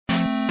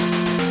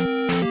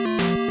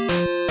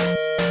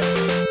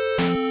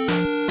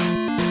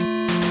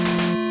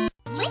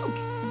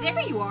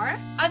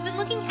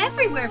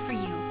everywhere for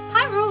you.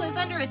 Hyrule is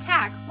under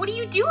attack. What are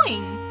you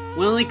doing?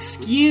 Well,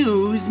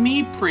 excuse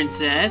me,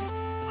 Princess.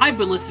 I've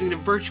been listening to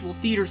Virtual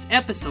Theater's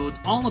episodes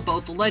all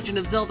about the Legend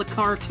of Zelda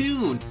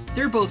cartoon.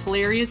 They're both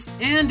hilarious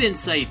and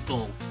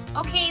insightful.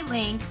 Okay,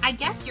 Link, I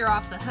guess you're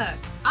off the hook.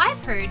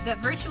 I've heard that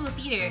Virtual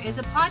Theater is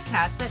a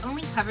podcast that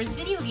only covers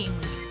video game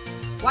movies.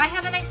 Why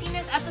haven't I seen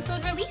this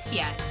episode released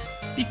yet?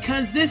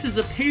 Because this is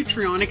a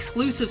Patreon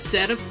exclusive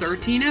set of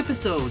 13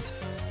 episodes.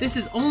 This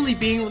is only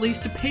being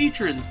released to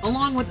patrons,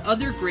 along with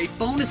other great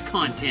bonus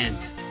content.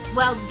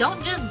 Well,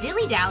 don't just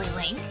dilly-dally,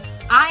 Link.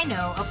 I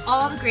know of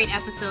all the great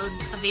episodes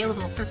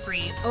available for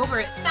free over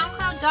at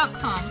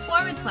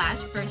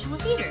soundcloud.com/virtual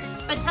theater.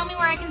 But tell me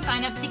where I can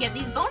sign up to get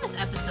these bonus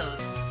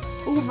episodes.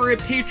 Over at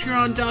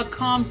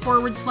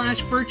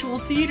patreon.com/virtual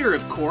theater,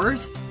 of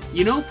course.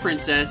 You know,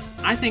 Princess,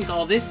 I think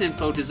all this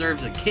info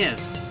deserves a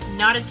kiss.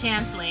 Not a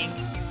chance, Link.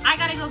 I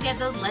gotta go get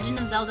those Legend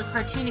of Zelda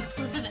cartoon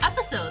exclusive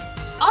episodes.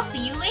 I'll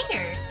see you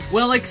later.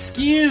 Well,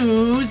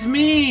 excuse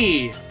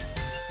me.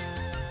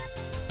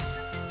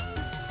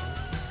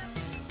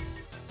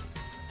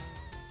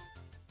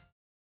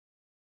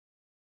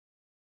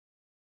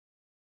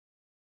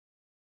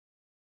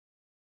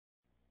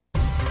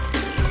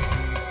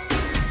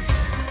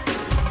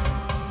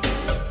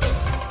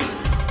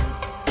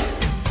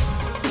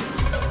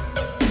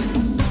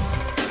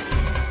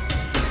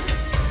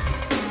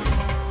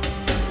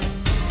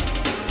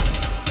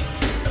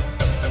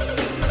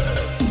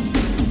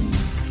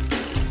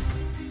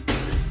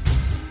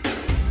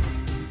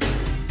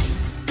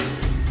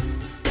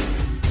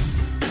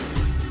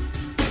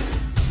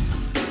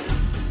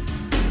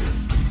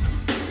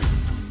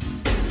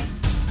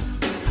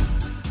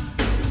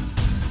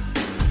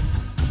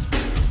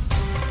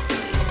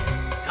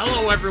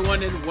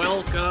 Everyone, and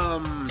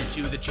welcome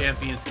to the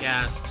Champions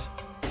Cast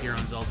here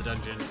on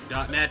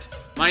ZeldaDungeon.net.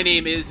 My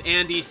name is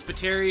Andy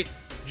Spiteri,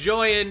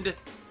 joined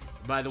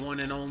by the one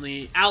and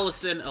only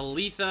Allison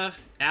Aletha.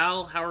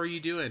 Al, how are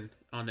you doing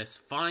on this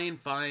fine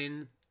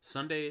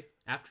Sunday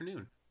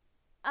afternoon?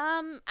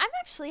 I'm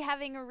actually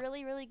having a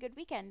really good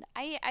weekend.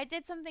 I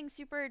did something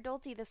super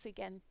adulty this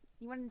weekend.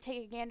 You want to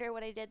take a gander at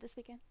what I did this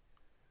weekend?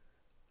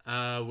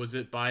 Was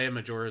it buy a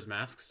Majora's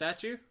Mask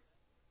statue?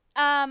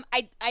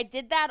 I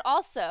did that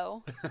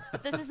also.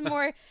 But this is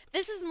more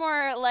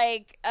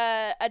like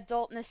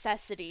adult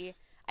necessity.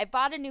 I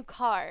bought a new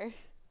car.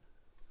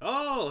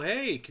 Oh,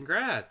 hey,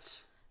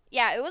 congrats.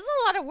 Yeah, it was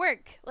a lot of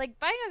work. Like,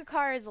 buying a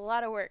car is a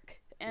lot of work.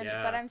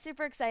 Yeah. But I'm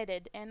super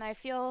excited, and I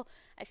feel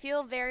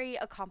very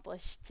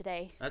accomplished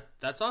today.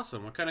 That's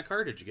awesome. What kind of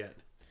car did you get?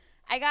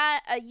 I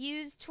got a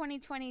used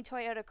 2020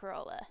 Toyota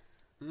Corolla.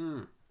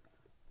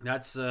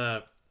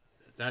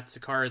 That's a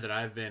car that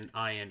I've been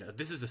eyeing.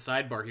 This is a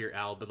sidebar here,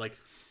 Al, but like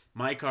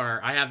my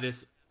car, I have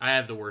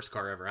the worst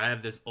car ever. I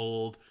have this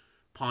old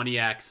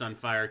Pontiac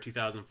Sunfire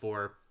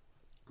 2004.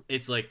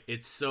 It's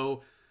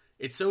so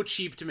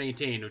cheap to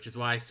maintain, which is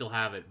why I still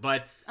have it.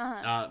 But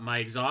my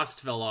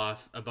exhaust fell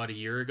off about a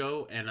year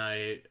ago, and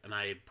I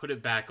put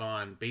it back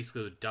on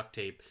basically with duct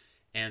tape,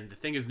 and the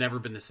thing has never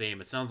been the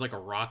same. It sounds like a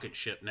rocket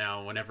ship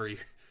now whenever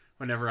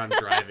I'm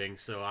driving.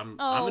 So I'm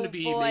going to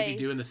be maybe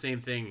doing the same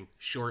thing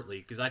shortly,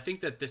 because I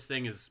think that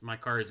my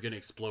car is going to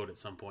explode at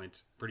some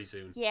point pretty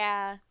soon.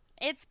 Yeah,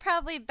 it's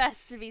probably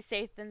best to be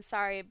safe than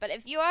sorry. But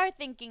if you are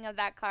thinking of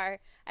that car,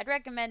 I'd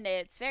recommend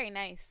it. It's very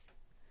nice.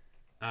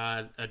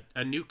 A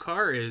new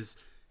car is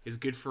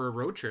good for a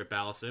road trip,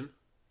 Allison.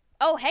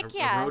 Oh, heck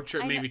yeah. A road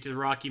trip maybe to the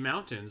Rocky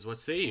Mountains. What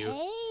say you?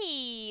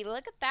 Hey,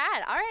 look at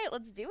that. All right,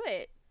 let's do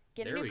it.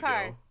 Get a new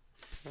car. Go.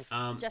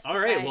 All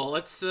right, well,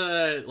 let's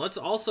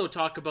also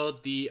talk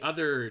about the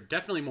other,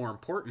 definitely more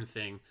important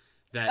thing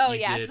that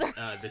you did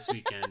this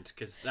weekend,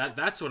 because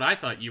that's what I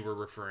thought you were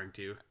referring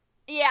to.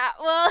 Yeah,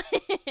 well,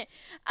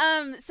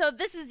 so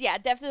this is,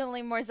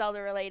 definitely more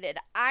Zelda related.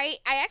 I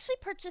actually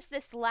purchased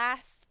this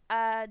last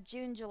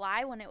June,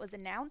 July when it was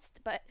announced,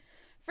 but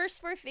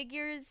First 4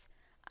 Figures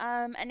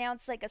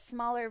announced like a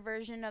smaller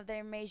version of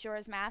their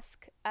Majora's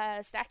Mask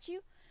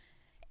statue,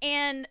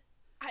 and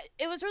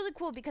it was really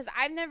cool because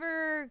I've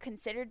never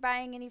considered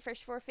buying any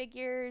First 4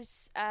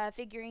 Figures,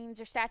 figurines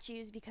or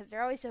statues, because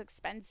they're always so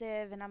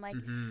expensive, and I'm like,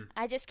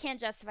 I just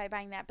can't justify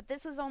buying that. But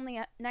this was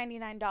only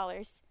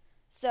 $99,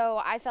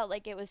 so I felt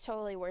like it was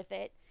totally worth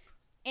it.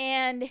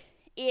 And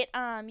it,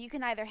 you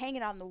can either hang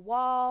it on the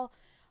wall.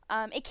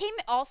 It came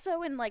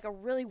also in like a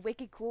really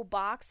wicked cool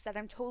box that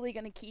I'm totally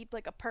gonna keep,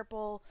 like a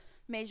purple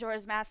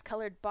Majora's Mask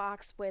colored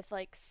box with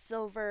like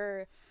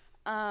silver,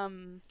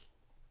 kind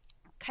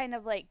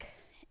of like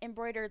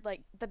embroidered,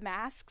 like the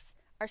masks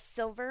are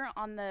silver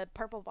on the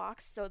purple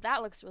box, so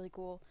that looks really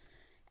cool.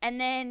 And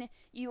then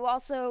you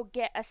also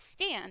get a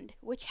stand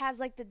which has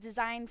like the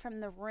design from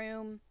the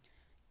room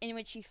in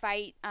which you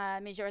fight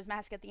Majora's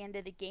Mask at the end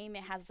of the game.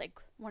 It has like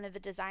one of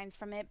the designs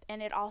from it,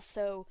 and it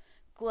also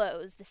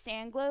glows. The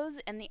stand glows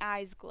and the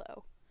eyes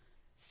glow,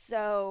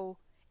 so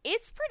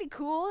it's pretty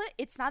cool.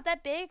 It's not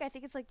that big. I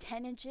think it's like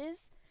 10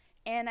 inches,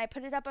 and I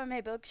put it up on my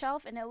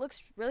bookshelf, and it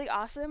looks really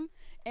awesome.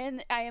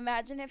 And I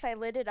imagine if I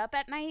lit it up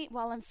at night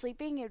while I'm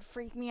sleeping, it'd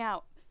freak me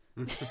out.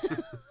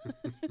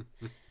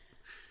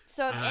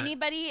 So if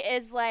anybody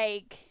is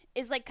like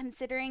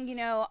considering,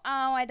 oh,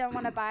 I don't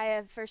want to buy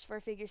a first four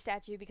figure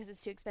statue because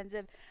it's too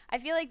expensive, I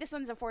feel like this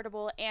one's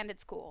affordable and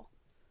it's cool.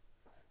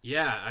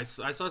 Yeah, I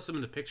saw some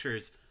of the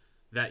pictures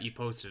that you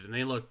posted, and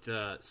they looked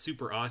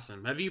super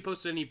awesome. Have you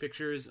posted any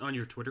pictures on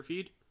your Twitter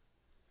feed?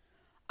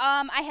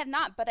 I have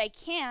not, but I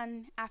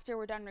can after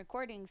we're done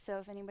recording, so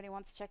if anybody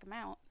wants to check them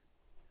out.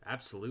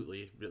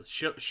 Absolutely.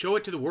 Show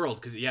it to the world,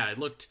 because, yeah, it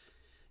looked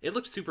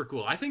super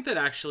cool. I think that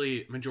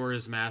actually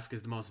Majora's Mask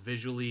is the most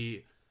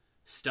visually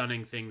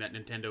stunning thing that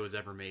Nintendo has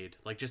ever made.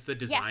 Like, just the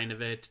design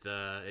of it,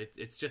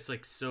 it's just,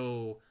 like,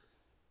 so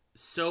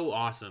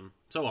awesome.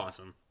 So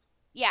awesome.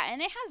 Yeah,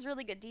 and it has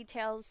really good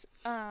details.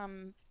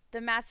 The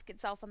mask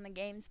itself on the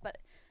games, but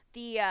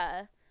the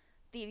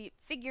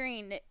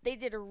figurine, they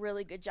did a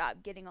really good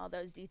job getting all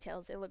those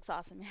details. It looks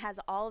awesome. It has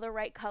all the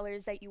right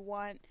colors that you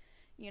want.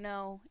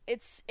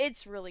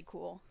 It's really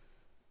cool.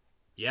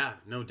 Yeah,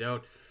 no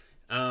doubt.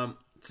 So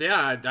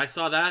yeah, I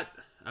saw that.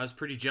 I was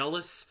pretty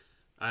jealous.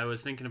 I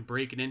was thinking of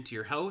breaking into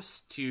your house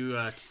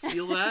to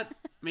steal that,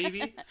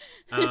 maybe.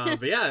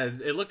 But yeah,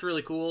 it looked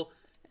really cool.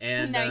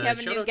 And now you have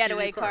a new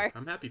getaway car.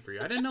 I'm happy for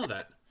you. I didn't know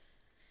that.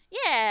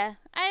 Yeah,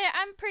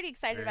 I'm pretty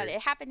excited about it.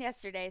 It happened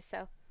yesterday,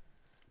 so.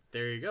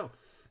 There you go.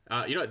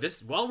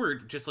 While we're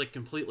just like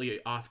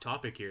completely off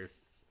topic here,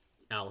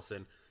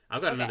 Allison,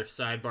 I've got another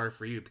sidebar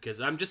for you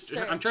because I'm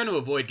trying to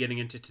avoid getting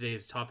into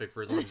today's topic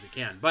for as long as we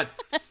can. But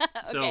Okay.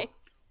 So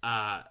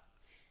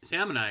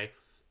Sam and I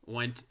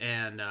went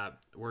and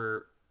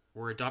we're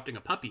adopting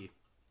a puppy,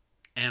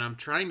 and I'm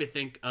trying to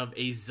think of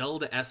a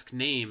Zelda-esque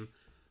name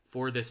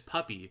for this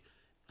puppy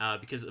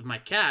because my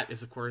cat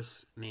is of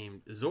course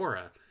named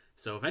Zora.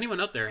 So if anyone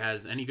out there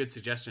has any good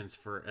suggestions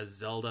for a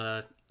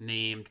Zelda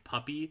named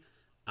puppy,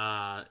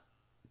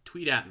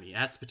 tweet at me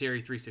at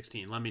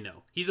Spiteri316. Let me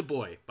know. He's a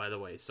boy, by the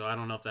way, so I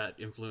don't know if that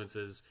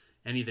influences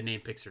any of the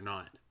name picks or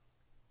not.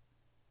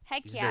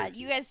 Heck yeah!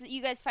 You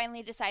guys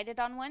finally decided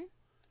on one?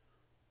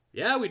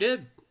 Yeah, we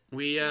did.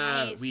 We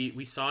Nice.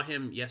 we saw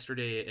him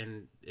yesterday,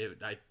 and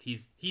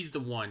he's the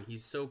one.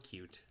 He's so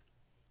cute.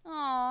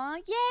 Aw,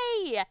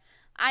 yay!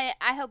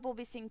 I hope we'll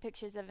be seeing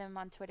pictures of him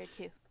on Twitter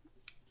too.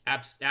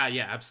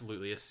 Yeah,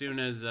 absolutely. As soon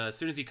as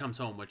he comes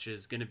home, which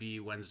is gonna be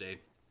Wednesday,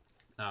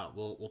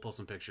 we'll post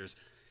some pictures.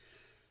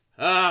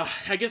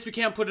 I guess we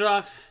can't put it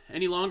off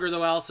any longer,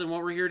 though, Allison.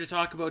 What we're here to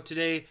talk about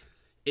today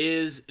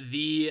is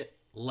the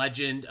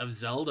Legend of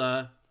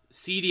Zelda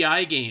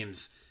CDI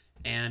games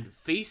and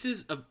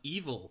Faces of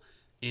Evil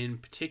in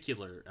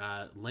particular.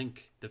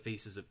 Link the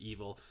Faces of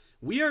Evil.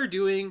 We are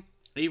doing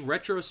a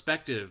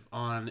retrospective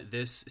on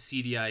this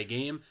CDI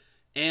game,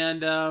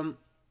 and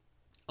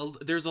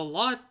there's a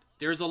lot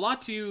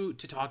to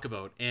talk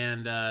about.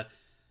 And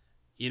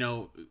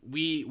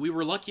we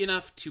were lucky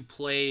enough to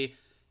play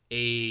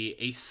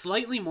a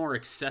slightly more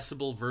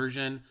accessible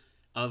version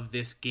of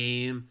this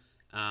game.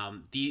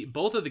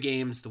 Both of the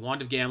games, The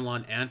Wand of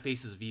Gamelon and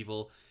Faces of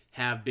Evil,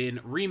 have been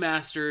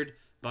remastered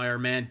by our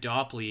man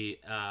Dopley.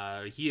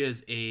 He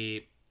is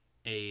a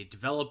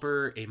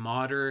developer, a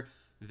modder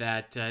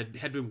that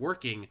had been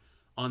working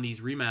on these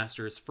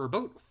remasters for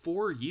about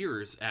 4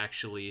 years,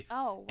 actually.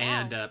 Oh, wow.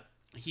 And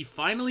he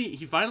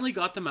finally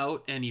got them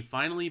out, and he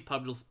finally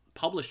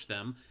published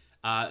them.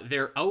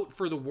 They're out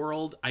for the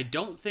world. I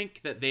don't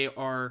think that they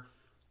are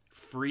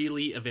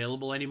freely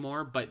available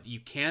anymore, but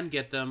you can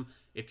get them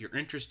if you're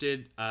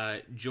interested.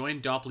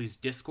 Join Dopley's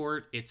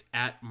Discord. It's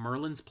at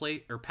Merlin's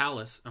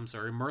Palace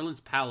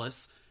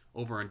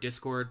over on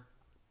Discord.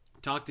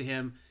 Talk to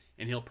him,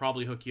 and he'll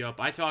probably hook you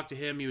up. I talked to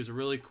him. He was a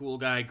really cool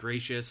guy,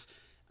 gracious.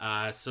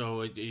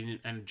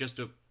 And just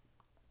a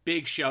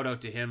big shout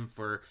out to him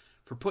for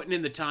putting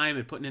in the time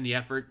and putting in the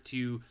effort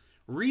to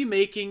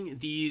remaking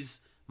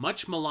these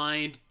much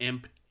maligned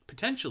and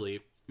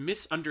potentially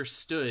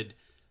misunderstood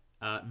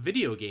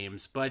video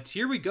games. But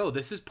here we go.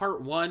 This is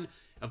part 1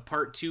 of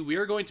part 2. We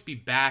are going to be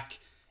back,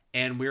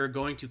 and we are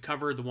going to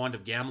cover The Wand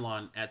of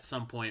Gamelon at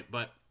some point.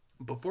 But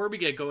before we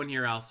get going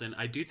here, Allison,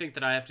 I do think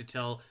that I have to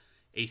tell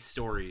a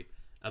story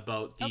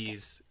about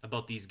these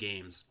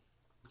games.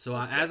 So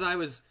as I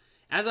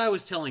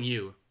was telling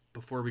you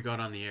before we got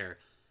on the air,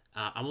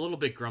 I'm a little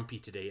bit grumpy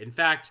today. In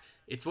fact,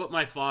 it's what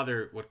my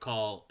father would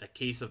call a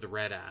case of the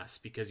red ass,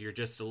 because you're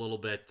just a little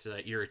bit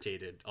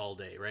irritated all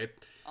day, right?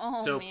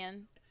 Oh,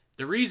 man.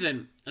 The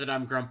reason that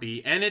I'm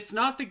grumpy, and it's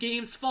not the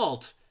game's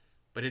fault,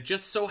 but it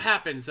just so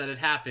happens that it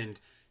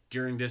happened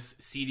during this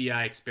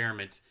CDI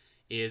experiment,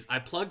 is I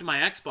plugged my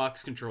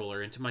Xbox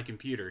controller into my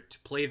computer to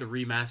play the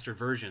remastered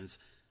versions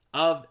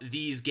of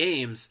these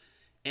games,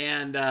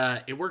 and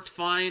it worked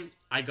fine.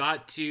 I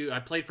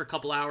played for a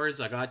couple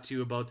hours. I got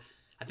to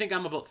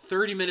I'm about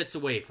 30 minutes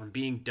away from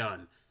being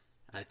done.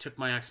 I took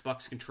my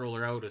Xbox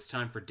controller out. It was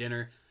time for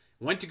dinner.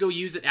 Went to go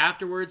use it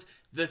afterwards.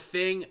 The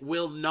thing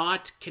will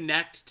not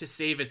connect to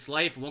save its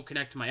life. It won't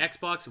connect to my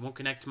Xbox. It won't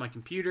connect to my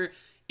computer.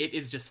 It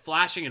is just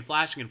flashing and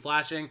flashing and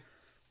flashing.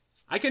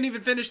 I couldn't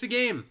even finish the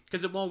game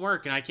because it won't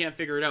work and I can't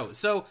figure it out.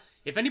 So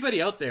if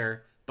anybody out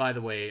there, by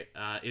the way,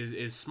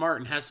 is smart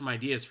and has some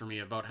ideas for me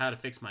about how to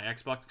fix my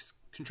Xbox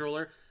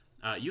controller,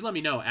 you let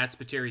me know at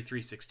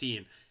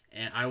Spiteri316,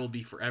 and I will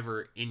be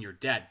forever in your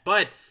debt.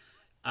 But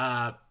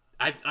I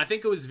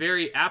think it was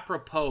very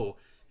apropos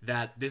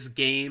that this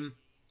game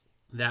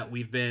that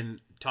we've been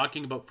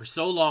talking about for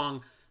so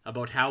long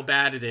about how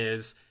bad it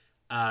is,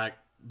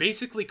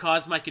 basically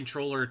caused my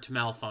controller to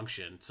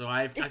malfunction. So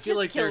I feel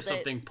like there's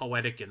something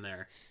poetic in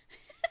there.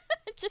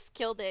 It just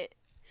killed it.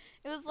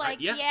 It was like,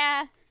 yeah.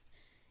 yeah,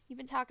 you've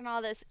been talking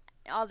all this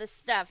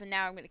stuff, and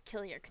now I'm gonna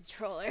kill your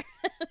controller.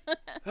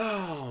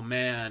 Oh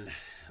man.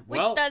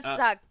 Which does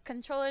suck.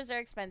 Controllers are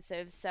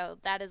expensive, so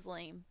that is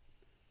lame.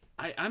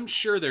 I'm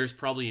sure there's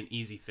probably an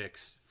easy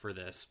fix for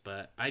this,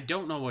 but I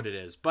don't know what it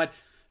is. But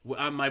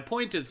my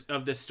point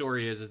of this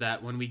story is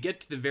that when we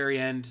get to the very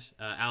end,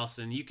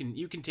 Allison, you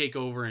can take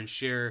over and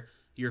share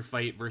your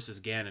fight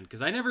versus Ganon,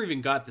 because I never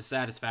even got the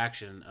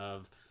satisfaction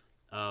of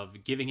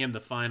giving him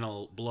the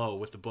final blow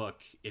with the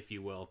book, if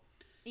you will.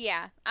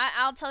 Yeah,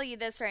 I'll tell you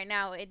this right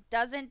now. It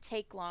doesn't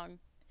take long.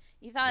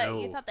 You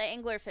thought the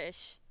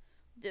anglerfish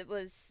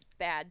was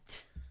bad,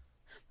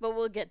 but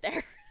we'll get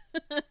there.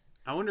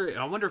 I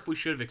wonder if we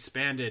should have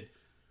expanded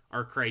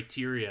our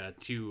criteria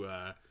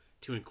to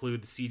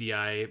include the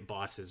CDI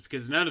bosses,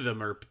 because none of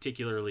them are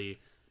particularly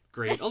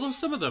great. Although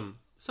some of them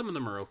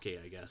are okay,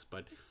 I guess.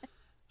 But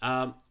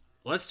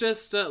let's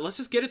just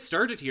get it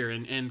started here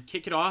and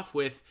kick it off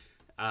with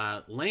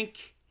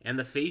Link and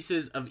the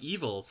Faces of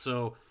Evil.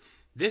 So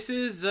this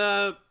is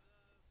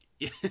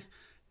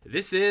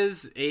this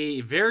is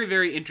a very,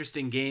 very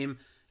interesting game.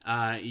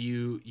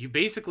 You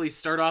basically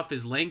start off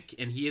as Link,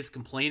 and he is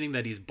complaining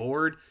that he's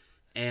bored,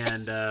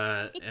 and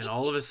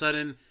all of a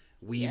sudden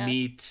we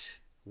meet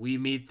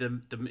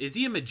the is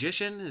he a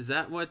magician? Is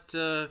that what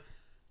Guanum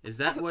is?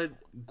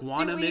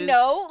 Do we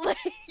know?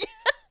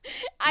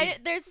 I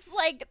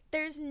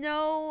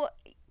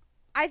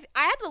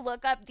had to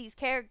look up these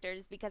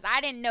characters because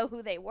I didn't know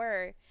who they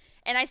were,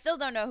 and I still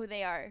don't know who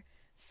they are.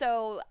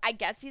 So I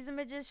guess he's a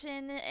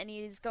magician, and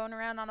he's going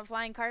around on a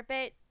flying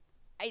carpet.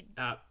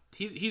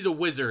 He's a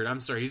wizard.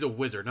 I'm sorry, he's a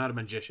wizard, not a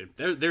magician.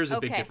 There's a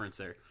big difference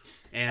there.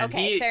 And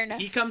fair enough.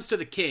 He comes to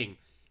the king,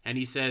 and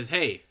he says,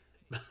 "Hey,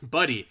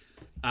 buddy,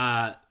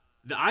 the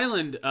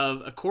island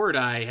of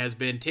Korodai has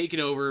been taken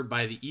over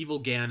by the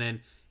evil Ganon,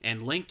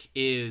 and Link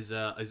is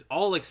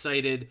all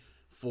excited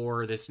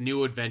for this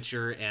new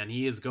adventure, and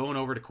he is going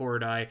over to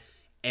Korodai.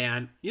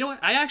 And you know what?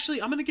 I'm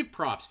going to give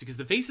props, because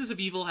the Faces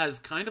of Evil has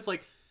kind of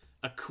like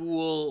a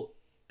cool,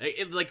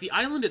 like the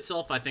island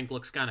itself, I think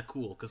looks kind of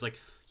cool, because like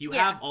you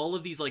have all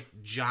of these like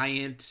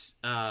giant,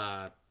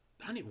 what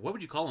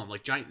would you call them?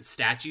 Like giant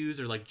statues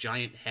or like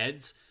giant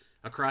heads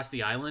across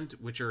the island,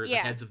 which are the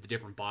heads of the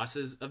different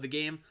bosses of the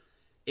game.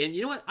 And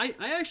you know what? I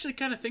actually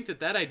kind of think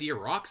that idea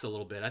rocks a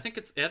little bit. I think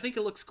it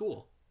looks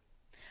cool.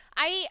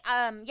 I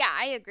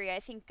agree.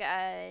 I think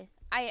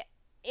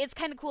it's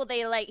kind of cool.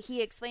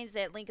 He explains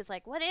it. Link is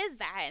like, "What is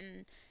that?"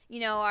 And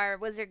our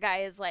wizard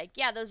guy is like,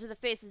 "Yeah, those are the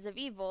Faces of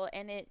Evil."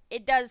 And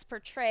it does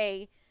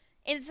portray,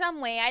 in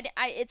some way,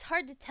 it's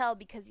hard to tell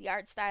because the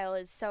art style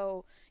is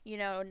so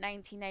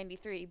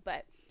 1993,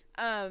 but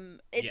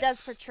it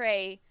does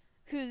portray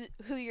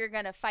who you're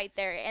gonna fight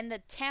there, and the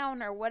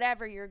town or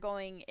whatever you're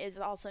going is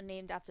also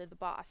named after the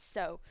boss.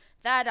 So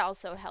that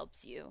also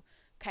helps you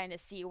kind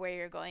of see where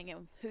you're going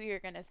and who you're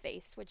gonna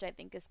face, which I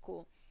think is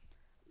cool.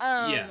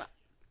 Yeah.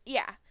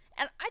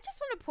 And I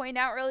just want to point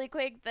out really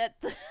quick that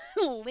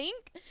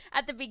Link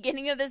at the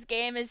beginning of this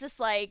game is just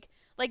like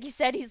you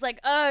said, he's like,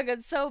 "Ugh,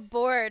 I'm so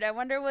bored. I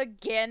wonder what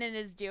Ganon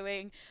is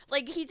doing."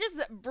 Like, he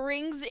just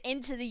brings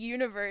into the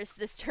universe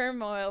this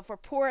turmoil for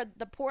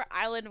the poor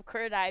island of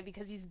Korodai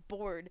because he's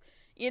bored.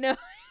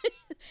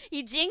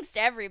 He jinxed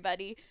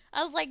everybody.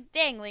 I was like,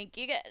 "Dang, Link,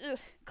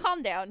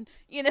 calm down."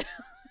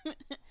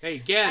 Hey,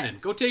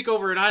 Ganon, go take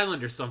over an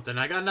island or something.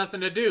 I got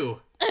nothing to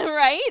do.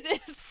 Right?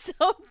 It's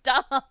so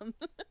dumb.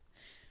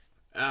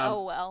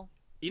 Oh, well.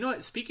 You know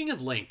what? Speaking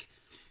of Link,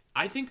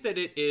 I think that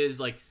it is,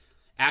 like,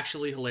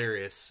 actually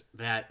hilarious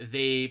that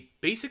they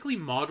basically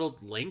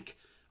modeled Link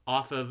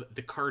off of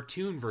the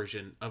cartoon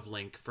version of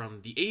Link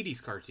from the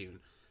 80s cartoon.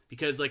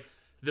 Because, like,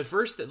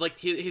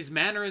 his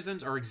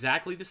mannerisms are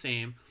exactly the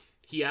same.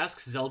 He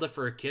asks Zelda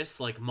for a kiss,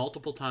 like,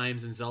 multiple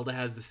times, and Zelda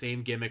has the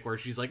same gimmick where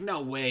she's like,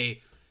 "No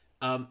way."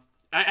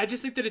 I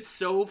just think that it's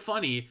so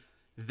funny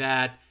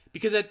that,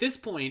 because at this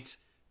point,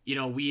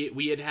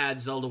 we had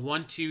Zelda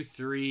 1, 2,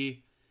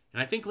 3,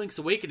 and I think Link's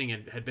Awakening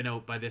had been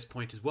out by this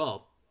point as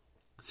well.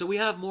 So we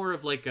have more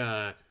of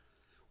an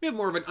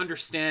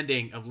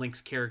understanding of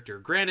Link's character.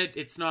 Granted,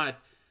 it's not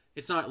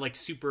like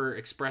super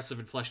expressive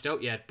and fleshed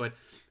out yet, but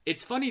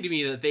it's funny to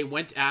me that they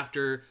went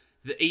after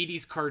the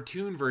 80s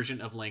cartoon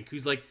version of Link,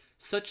 who's like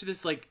such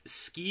this like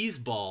skis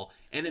ball,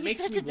 and it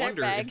makes me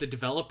wonder if the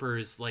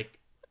developers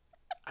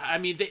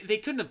they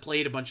couldn't have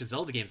played a bunch of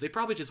Zelda games. They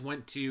probably just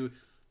went to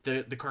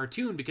the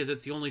cartoon because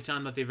it's the only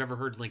time that they've ever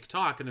heard Link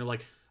talk, and they're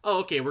like, "Oh,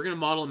 okay, we're gonna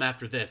model him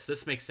after this.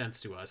 This makes sense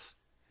to us."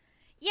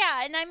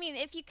 Yeah, and I mean,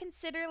 if you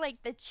consider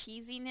like the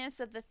cheesiness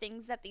of the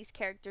things that these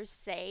characters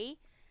say,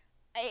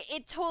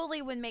 it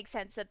totally would make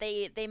sense that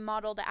they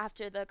modeled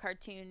after the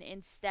cartoon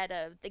instead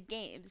of the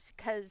games,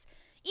 because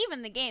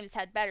even the games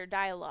had better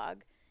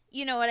dialogue.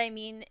 You know what I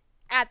mean?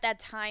 At that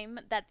time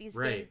that these games,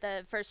 Right.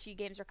 the first few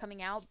games were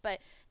coming out, but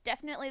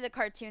definitely the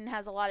cartoon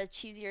has a lot of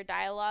cheesier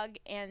dialogue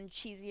and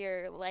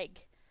cheesier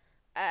like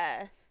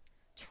uh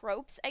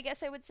tropes, I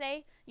guess I would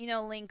say. You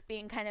know, Link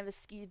being kind of a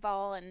skee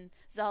ball and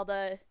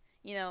Zelda,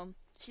 you know,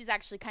 she's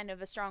actually kind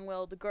of a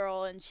strong-willed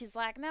girl and she's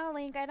like, "No,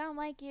 Link, I don't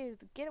like you.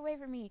 Get away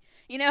from me."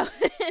 You know,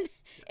 and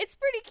it's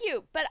pretty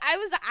cute. But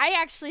I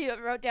actually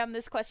wrote down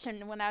this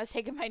question when I was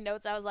taking my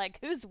notes. I was like,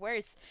 "Who's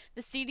worse,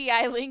 the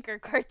CDI Link or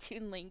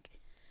cartoon Link?"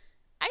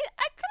 I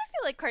kind of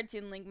feel like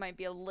cartoon Link might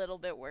be a little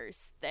bit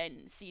worse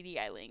than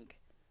CDI Link.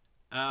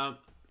 Um,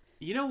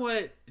 you know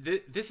what?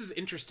 This is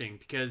interesting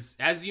because,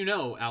 as you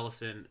know,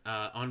 Allison,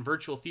 on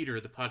Virtual Theater,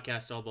 the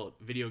podcast all about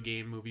video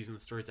game movies and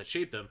the stories that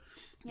shape them,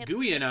 Yep.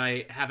 Gooey and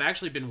I have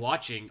actually been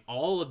watching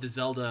all of the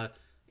Zelda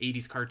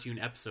 80s cartoon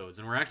episodes,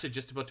 and we're actually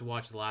just about to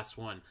watch the last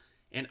one.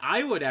 And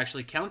I would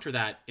actually counter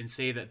that and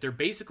say that they're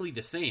basically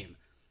the same.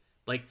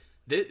 Like,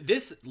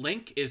 this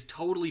Link is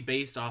totally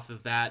based off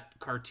of that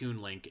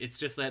cartoon Link. It's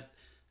just that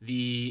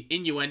the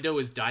innuendo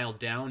is dialed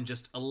down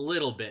just a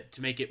little bit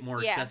to make it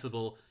more Yeah.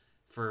 accessible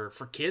for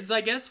kids, I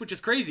guess, which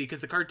is crazy because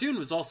the cartoon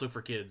was also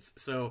for kids.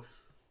 So,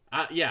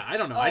 yeah, I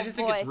don't know. I Oh just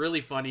think it's boy.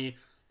 really funny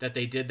that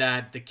they did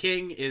that. The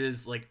king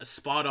is like a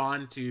spot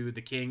on to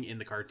the king in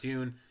the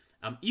cartoon.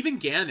 Even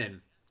Ganon,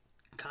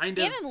 kind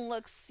of, Ganon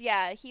looks,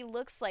 yeah, he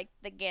looks like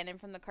the Ganon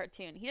from the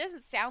cartoon. He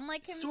doesn't sound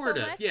like him sort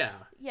so of, much. yeah.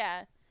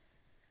 Yeah.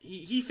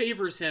 He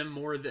favors him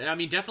more than, I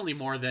mean, definitely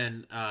more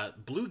than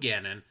Blue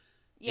Ganon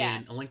Yeah.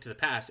 in A Link to the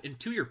Past. And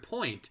to your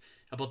point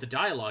about the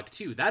dialogue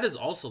too, that is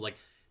also like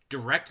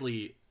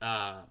directly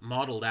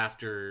modeled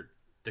after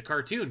the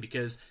cartoon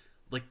because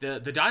like the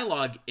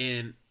dialogue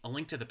in A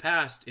Link to the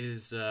Past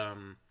is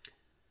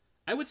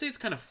I would say it's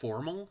kind of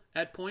formal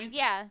at points.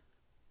 Yeah.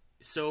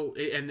 So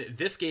and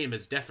this game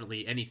is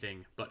definitely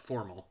anything but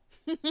formal.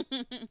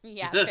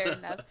 Yeah, fair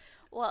enough.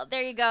 Well,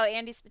 there you go.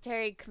 Andy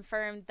Spiteri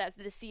confirmed that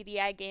the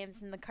CDI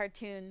games and the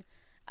cartoon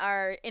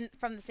are in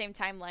from the same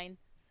timeline.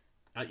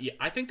 Yeah,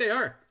 I think they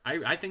are.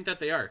 I think that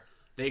they are.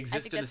 They I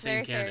exist think in the that's same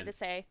very fair canon. to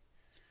say.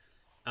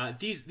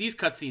 These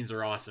cutscenes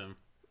are awesome.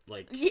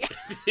 Like, Yeah.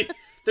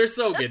 they're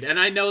so good, and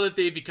I know that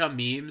they've become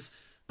memes,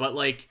 but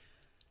like,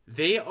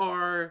 they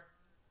are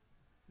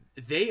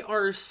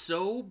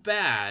so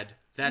bad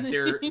that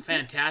they're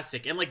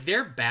fantastic, and like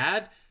they're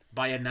bad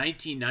by a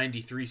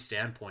 1993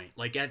 standpoint.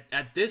 Like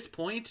at this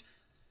point,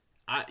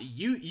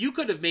 you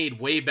could have made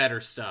way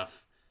better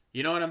stuff.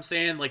 You know what I'm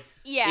saying? Like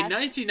Yeah. in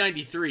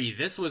 1993,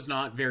 this was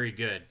not very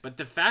good, but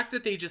the fact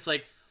that they just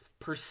like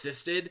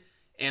persisted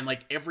and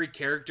like every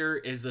character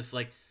is this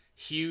like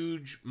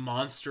huge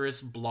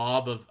monstrous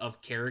blob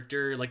of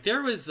character. Like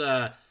there was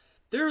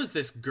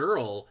this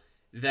girl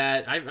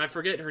that I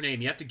forget her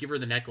name. You have to give her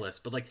the necklace,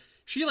 but like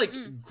she like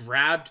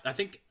grabbed, I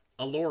think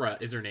Alora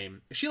is her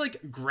name. She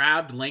like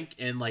grabbed Link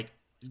and like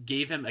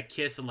gave him a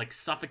kiss and like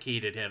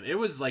suffocated him. It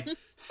was like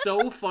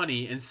so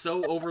funny and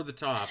so over the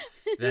top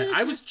that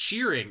I was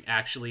cheering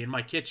actually in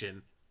my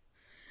kitchen.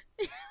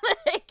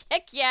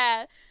 Heck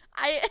yeah.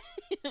 I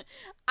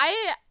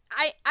I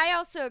I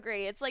also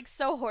agree. It's like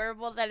so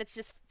horrible that it's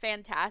just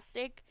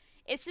fantastic.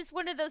 It's just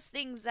one of those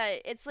things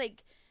that it's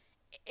like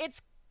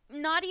it's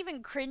not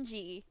even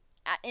cringy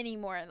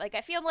anymore. Like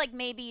I feel like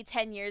maybe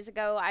 10 years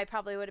ago I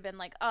probably would have been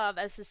like, "Oh,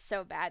 this is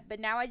so bad." But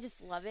now I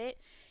just love it.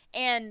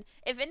 And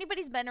if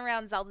anybody's been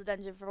around Zelda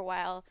Dungeon for a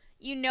while,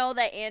 you know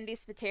that Andy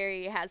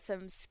Spiteri has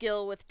some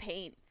skill with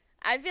paint.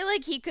 I feel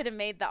like he could have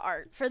made the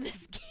art for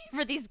this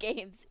for these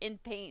games in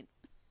paint.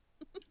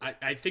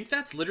 I think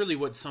that's literally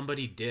what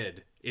somebody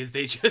did is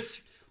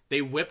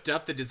they whipped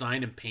up the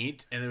design in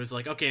paint and it was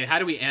like, okay, how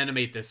do we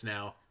animate this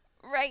now?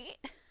 Right?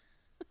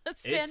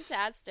 That's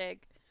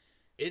fantastic.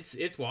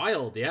 It's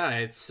wild. Yeah,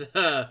 it's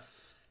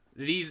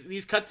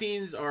these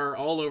cutscenes are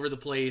all over the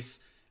place.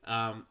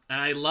 And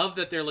I love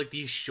that they're like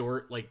these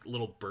short like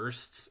little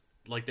bursts.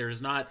 Like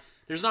there's not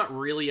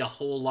really a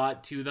whole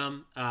lot to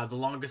them. The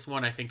longest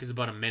one I think is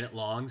about a minute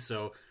long,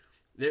 so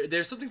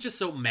there's something just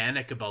so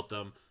manic about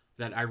them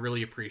that I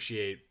really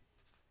appreciate.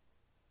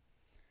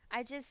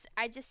 I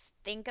just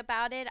think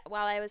about it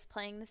while I was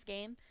playing this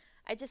game.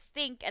 I just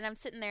think, and I'm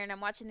sitting there and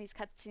I'm watching these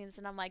cutscenes,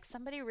 and I'm like,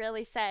 somebody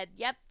really said,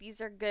 "Yep, these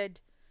are good.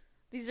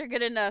 These are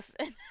good enough,"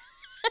 and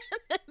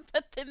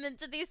put them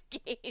into these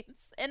games.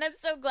 And I'm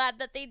so glad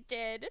that they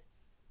did.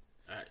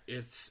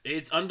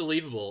 It's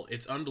unbelievable.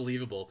 It's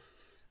unbelievable.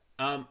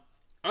 All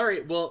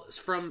right. Well,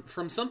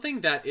 from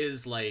something that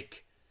is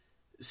like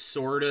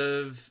sort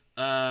of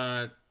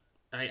I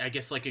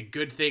guess like a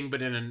good thing,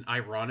 but in an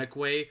ironic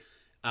way.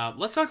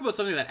 Let's talk about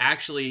something that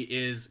actually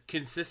is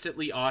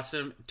consistently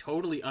awesome,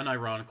 totally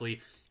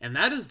unironically, and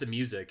that is the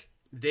music.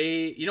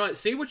 You know what,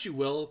 say what you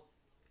will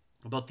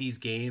about these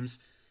games,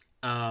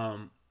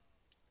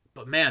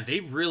 but man, they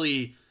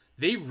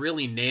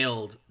really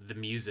nailed the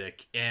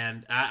music,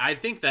 and I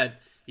think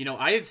that, you know,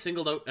 I had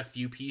singled out a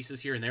few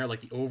pieces here and there,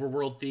 like the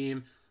overworld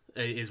theme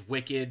is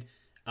wicked.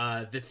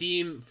 The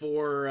theme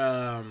for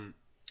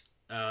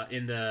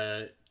in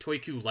the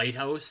Toiku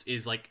Lighthouse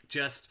is like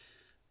just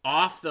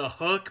off the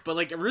hook, but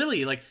like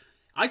really, like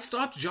I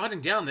stopped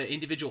jotting down the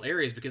individual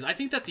areas because I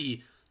think that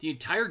the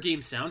entire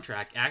game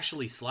soundtrack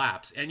actually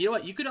slaps. And you know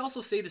what? You could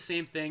also say the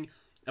same thing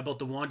about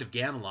the Wand of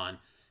Gamelon.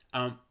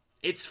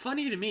 It's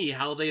funny to me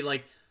how they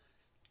like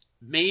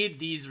made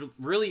these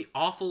really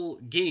awful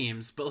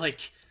games, but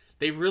like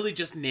they really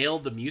just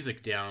nailed the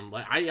music down.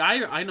 Like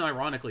I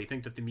ironically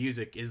think that the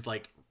music is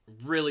like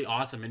really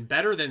awesome and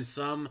better than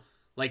some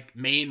like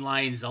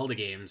mainline Zelda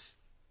games.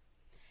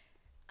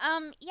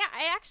 Yeah,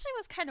 I actually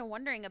was kind of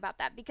wondering about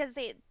that because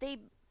they they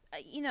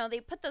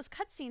put those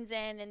cutscenes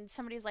in and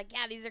somebody's like,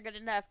 yeah, these are good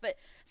enough, but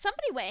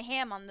somebody went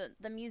ham on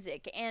the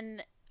music,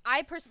 and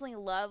I personally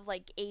love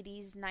like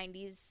 80s,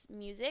 90s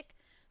music.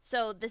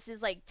 So this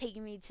is like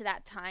taking me to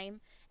that time,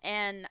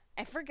 and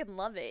I freaking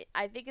love it.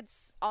 I think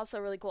it's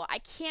also really cool. I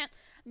can't,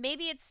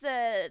 maybe it's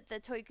the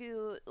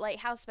Toiku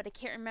Lighthouse, but I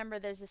can't remember.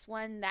 There's this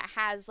one that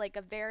has like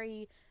a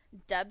very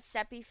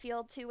dubsteppy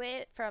feel to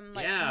it from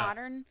like Yeah.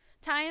 modern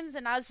times,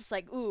 and I was just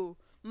like, ooh,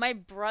 my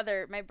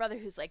brother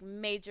who's like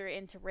major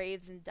into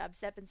raves and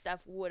dubstep and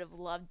stuff would have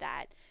loved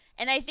that.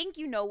 And I think,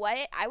 you know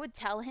what, I would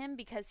tell him,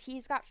 because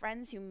he's got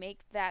friends who make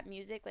that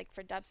music like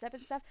for dubstep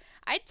and stuff.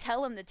 I'd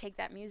tell him to take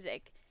that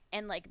music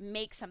and like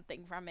make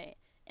something from it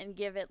and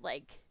give it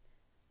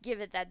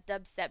that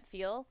dubstep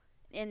feel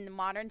in the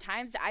modern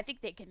times. I think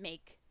they can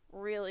make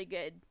really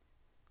good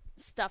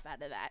stuff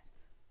out of that.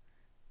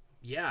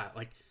 Yeah,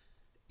 like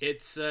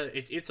it's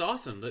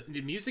awesome.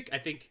 The music I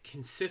think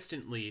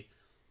consistently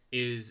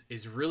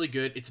is really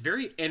good. It's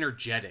very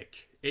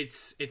energetic.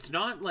 It's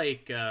not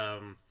like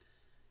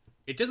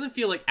it doesn't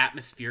feel like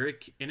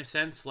atmospheric in a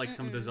sense like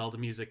some of the Zelda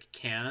music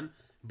can,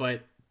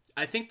 but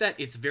I think that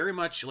it's very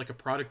much like a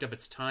product of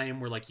its time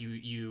where like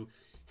you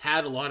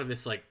had a lot of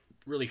this like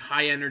really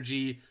high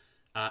energy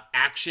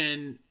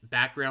action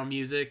background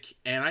music,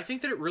 and I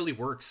think that it really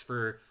works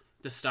for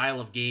the style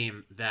of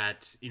game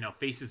that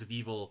Faces of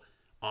Evil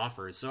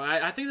offers. So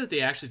I think that they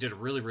actually did a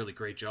really really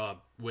great job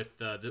with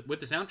the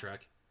soundtrack.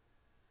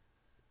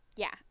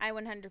 Yeah, I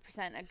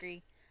 100%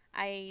 agree.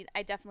 I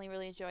definitely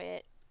really enjoy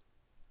it.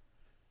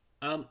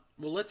 Well,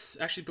 let's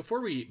actually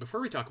before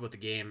we talk about the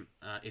game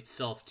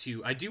itself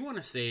too, I do want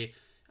to say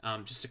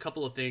just a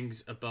couple of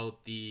things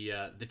about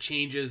the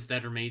changes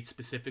that are made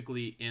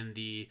specifically in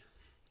the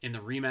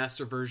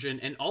remaster version,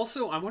 and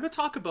also I want to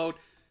talk about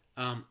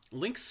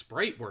Link's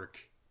sprite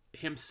work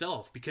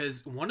himself,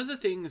 because one of the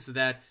things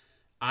that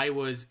I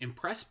was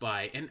impressed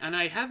by, and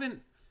I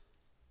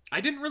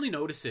didn't really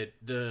notice it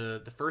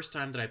the first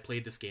time that I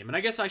played this game, and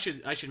I guess I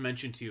should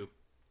mention too.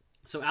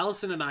 So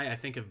Allison and I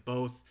think have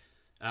both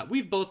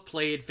we've both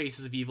played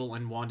Faces of Evil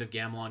and Wand of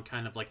Gamelon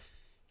kind of like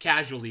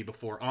casually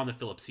before on the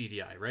Philips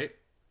CDI, right?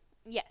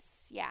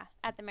 Yes, yeah,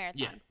 at the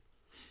marathon. Yeah.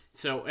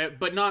 So,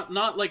 but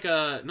not like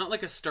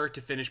a start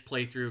to finish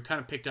playthrough.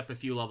 Kind of picked up a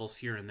few levels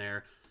here and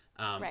there.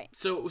 Right.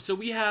 So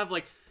we have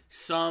like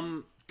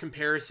some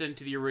comparison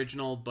to the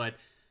original, but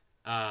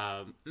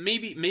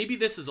maybe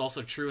this is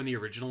also true in the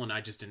original and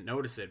I just didn't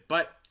notice it.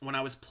 But when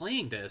I was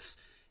playing this,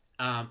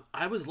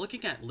 I was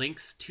looking at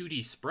Link's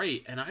 2D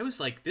sprite and I was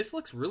like, this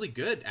looks really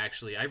good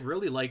actually. I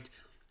really liked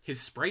his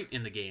sprite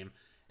in the game.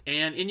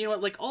 And you know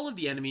what, like all of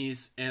the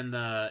enemies and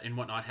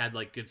whatnot had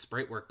like good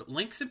sprite work, but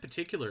Link's in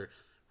particular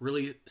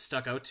really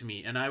stuck out to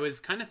me. And I was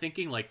kind of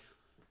thinking like,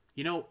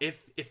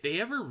 if they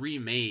ever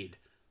remade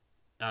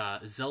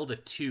Zelda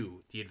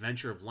 2, The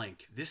Adventure of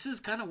Link, this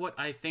is kind of what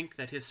I think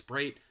that his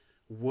sprite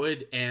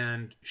would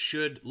and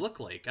should look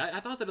like. I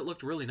thought that it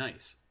looked really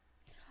nice.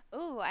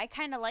 Ooh, I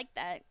kind of like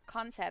that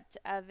concept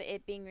of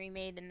it being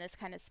remade in this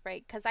kind of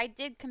sprite, because I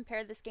did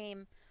compare this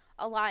game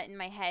a lot in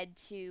my head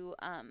to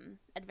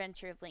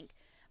Adventure of Link.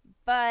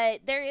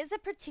 But there is a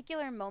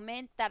particular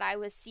moment that I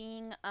was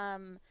seeing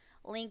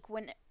Link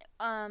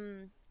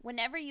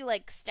whenever you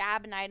like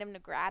stab an item to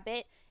grab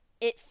it,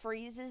 it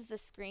freezes the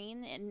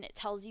screen and it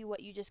tells you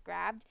what you just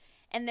grabbed.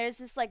 And there's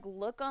this like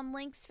look on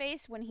Link's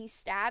face when he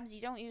stabs.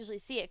 You don't usually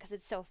see it because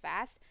it's so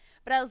fast.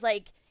 But I was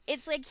like,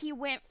 it's like he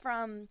went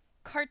from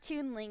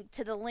cartoon Link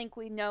to the Link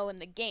we know in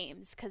the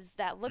games, because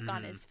that look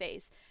on his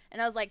face.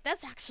 And I was like,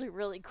 that's actually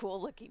really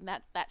cool looking,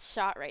 that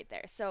shot right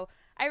there. So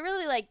I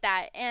really like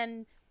that.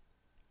 And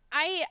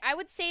I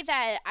would say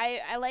that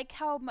I like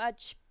how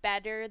much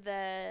better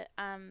the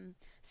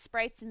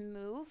sprites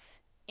move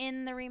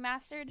in the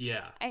remastered.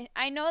 Yeah.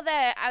 I know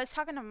that I was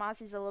talking to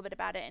Mossies a little bit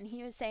about it, and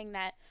he was saying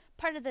that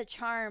part of the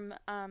charm,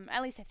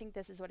 at least I think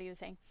this is what he was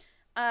saying,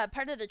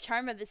 part of the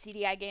charm of the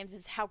CDI games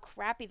is how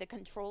crappy the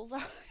controls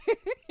are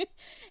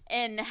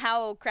and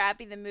how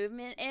crappy the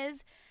movement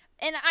is.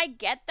 And I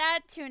get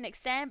that to an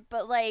extent,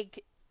 but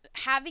like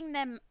having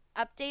them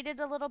updated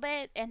a little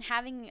bit and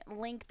having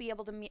Link be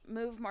able to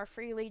move more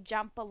freely,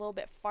 jump a little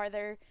bit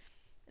farther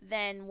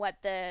than what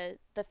the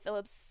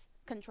Philips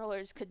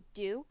controllers could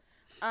do,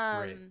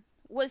 Right.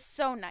 was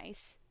so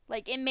nice.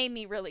 Like, it made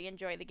me really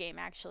enjoy the game,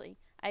 actually.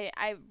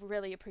 I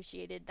really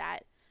appreciated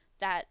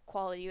that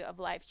quality of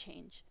life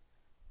change.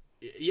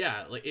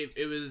 Yeah, like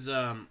it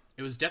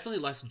was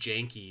definitely less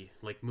janky,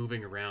 like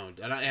moving around,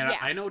 and Yeah.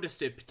 I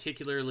noticed it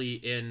particularly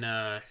in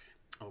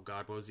oh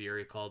god, what was the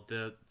area called?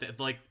 The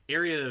like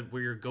area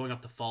where you're going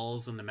up the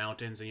falls and the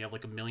mountains, and you have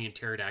like a million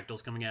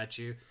pterodactyls coming at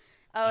you.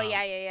 Oh,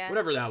 yeah.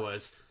 Whatever that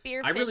was.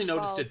 Spearfish I really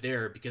noticed Falls. it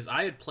there because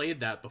I had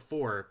played that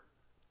before,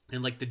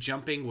 and like the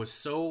jumping was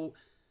so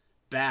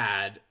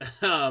bad.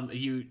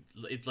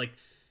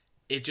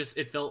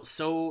 It felt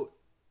so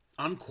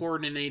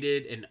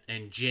uncoordinated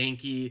and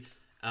janky.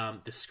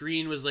 The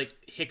screen was like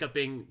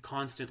hiccuping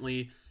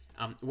constantly.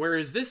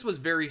 Whereas this was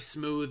very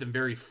smooth and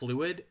very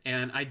fluid,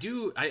 and I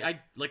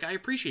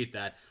appreciate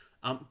that.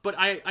 But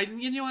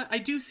you know what, I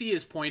do see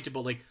his point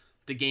about like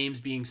the games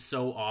being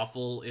so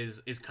awful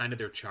is kind of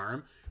their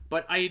charm.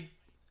 But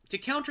to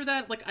counter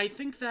that, like I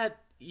think that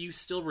you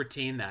still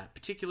retain that,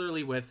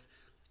 particularly with,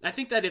 I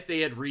think that if they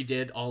had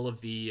redid all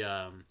of the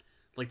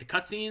like the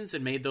cutscenes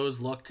and made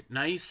those look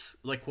nice,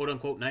 like quote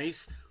unquote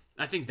nice,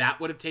 I think that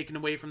would have taken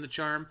away from the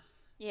charm.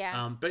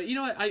 Yeah. But you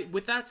know what,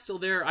 with that still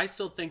there, I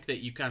still think that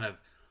you kind of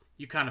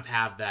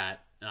have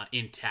that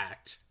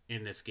intact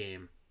in this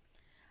game.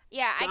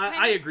 Yeah, So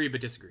I agree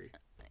but disagree.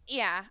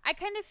 Yeah, I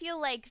kind of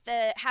feel like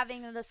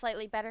having the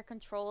slightly better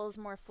controls,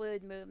 more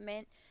fluid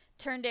movement,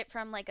 turned it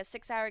from like a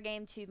 6-hour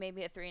game to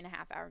maybe a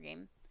 3.5-hour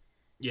game.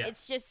 Yeah.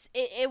 It's just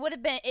it would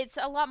have been, it's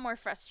a lot more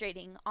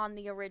frustrating on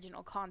the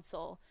original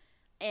console,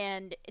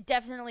 and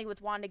definitely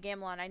with Wanda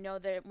Gamelon. I know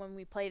that when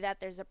we play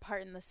that, there's a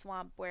part in the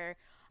swamp where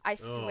I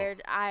swear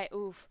I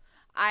was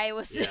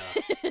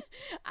Yeah.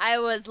 I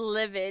was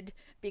livid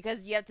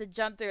because you have to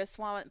jump through a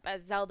swamp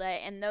as Zelda,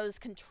 and those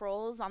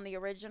controls on the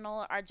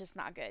original are just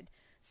not good.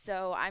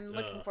 So I'm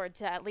looking forward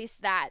to at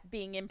least that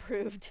being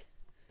improved.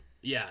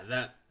 Yeah,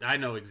 that I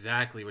know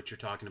exactly what you're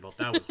talking about.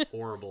 That was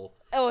horrible.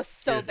 It was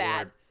so Good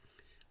bad.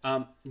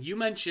 Lord. You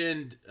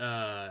mentioned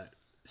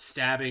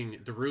stabbing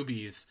the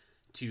rubies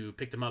to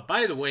pick them up.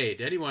 By the way,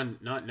 to anyone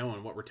not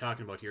knowing what we're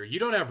talking about here, you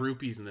don't have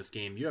rupees in this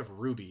game. You have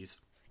rubies.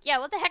 Yeah,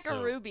 what the heck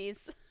are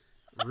rubies?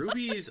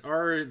 Rubies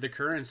are the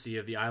currency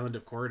of the island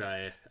of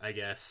Kordai, I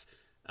guess.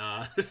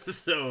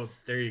 So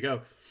there you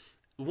go.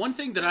 One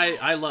thing that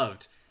I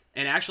loved,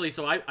 and actually,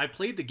 so I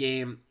played the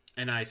game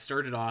and I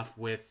started off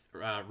with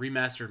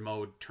remastered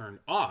mode turned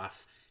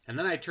off, and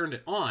then I turned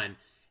it on,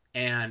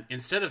 and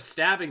instead of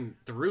stabbing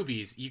the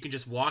rubies, you can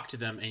just walk to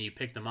them and you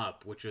pick them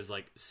up, which was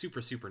like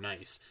super, super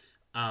nice.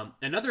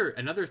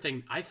 Another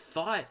thing, I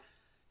thought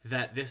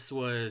that this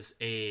was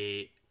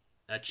a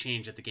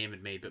change that the game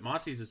had made, but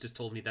Mossies has just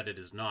told me that it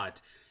is not.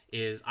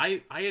 Is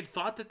I had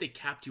thought that they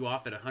capped you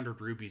off at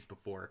 100 rubies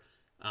before,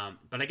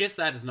 but I guess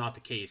that is not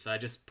the case. I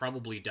just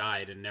probably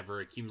died and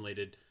never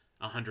accumulated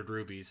 100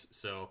 rubies.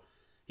 So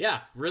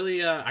yeah,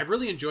 really, I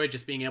really enjoyed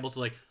just being able to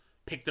like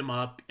pick them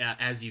up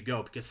as you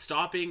go, because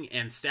stopping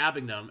and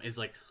stabbing them is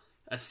like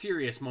a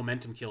serious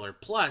momentum killer.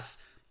 Plus,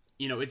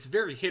 you know, it's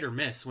very hit or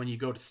miss when you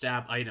go to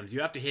stab items. You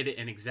have to hit it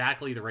in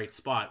exactly the right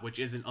spot, which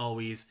isn't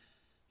always,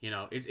 you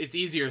know, it's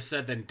easier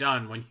said than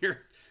done when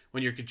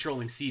you're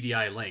controlling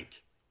CDI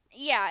Link.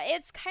 Yeah,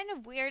 it's kind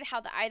of weird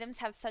how the items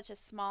have such a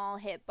small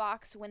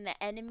hitbox when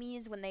the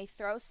enemies, when they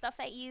throw stuff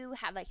at you,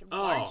 have like a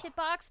large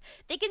hitbox.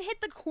 They can hit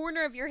the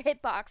corner of your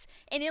hitbox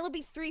and it'll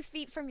be 3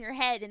 feet from your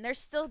head and they're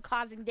still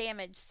causing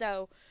damage.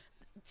 So,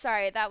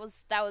 sorry, that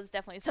was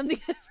definitely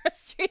something that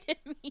frustrated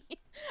me.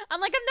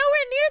 I'm like, I'm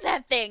nowhere near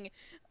that thing.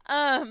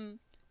 And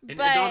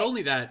not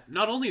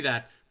only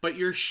that, but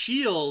your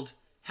shield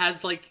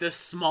has like the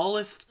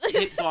smallest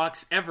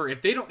hitbox ever.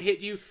 If they don't hit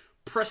you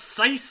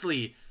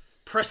precisely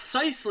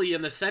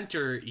in the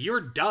center,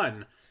 you're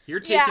done.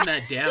 You're taking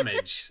that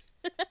damage.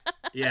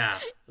 Yeah.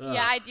 Ugh.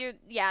 Yeah, I do.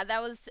 Yeah,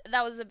 that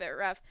was a bit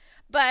rough.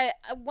 But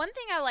one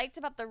thing I liked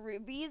about the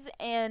rubies,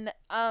 and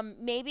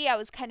maybe I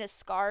was kind of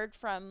scarred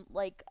from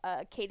like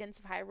Cadence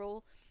of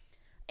Hyrule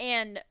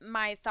and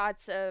my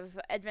thoughts of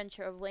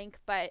Adventure of Link,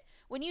 but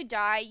when you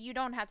die, you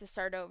don't have to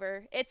start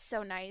over. It's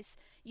so nice.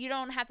 You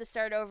don't have to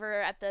start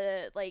over at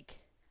the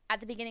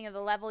beginning of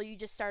the level. You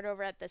just start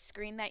over at the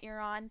screen that you're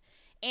on,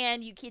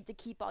 and you get to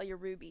keep all your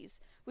rubies,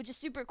 which is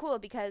super cool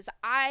because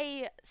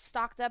I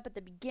stocked up at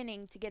the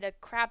beginning to get a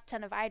crap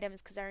ton of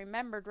items because I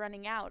remembered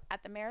running out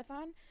at the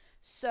marathon.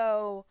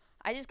 So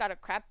I just got a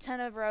crap ton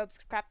of ropes,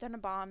 crap ton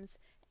of bombs,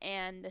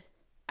 and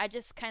I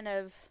just kind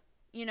of,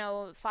 you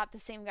know, fought the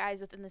same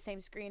guys within the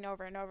same screen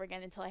over and over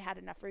again until I had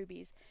enough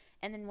rubies.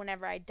 And then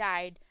whenever I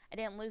died, I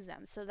didn't lose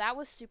them. So that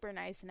was super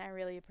nice, and I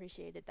really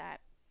appreciated that.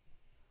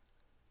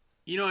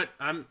 You know what?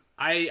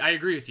 I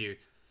agree with you,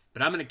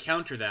 but I'm going to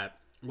counter that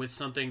with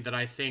something that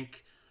I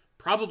think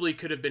probably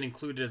could have been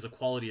included as a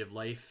quality of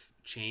life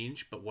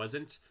change, but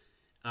wasn't.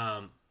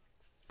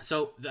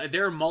 So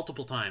there are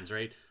multiple times,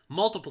 right?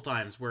 Multiple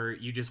times where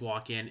you just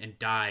walk in and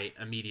die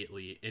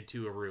immediately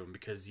into a room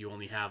because you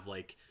only have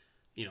like,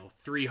 you know,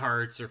 3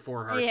 hearts or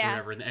 4 hearts or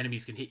whatever, and the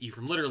enemies can hit you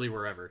from literally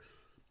wherever.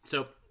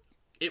 So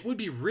it would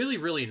be really,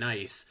 really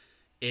nice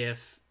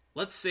if,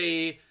 let's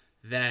say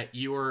that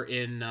you are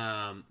in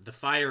the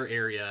fire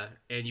area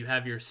and you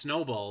have your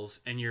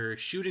snowballs and you're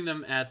shooting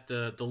them at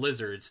the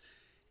lizards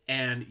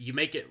and you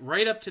make it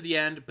right up to the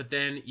end, but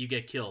then you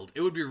get killed.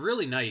 It would be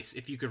really nice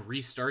if you could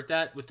restart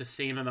that with the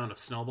same amount of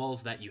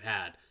snowballs that you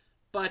had.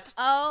 but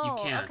you Oh,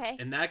 can't. okay.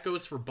 And that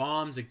goes for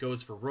bombs, it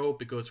goes for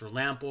rope, it goes for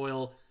lamp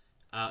oil.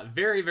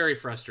 Very, very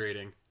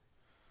frustrating.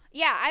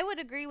 Yeah, I would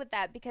agree with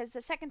that because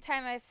the second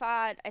time I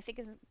fought, I think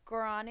it's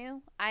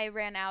Goranu, I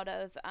ran out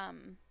of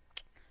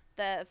the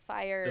The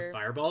fire.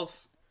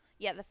 fireballs?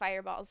 Yeah, the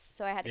fireballs.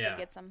 So I had to go Yeah.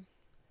 get some.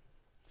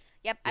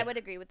 Yep, I Yeah. would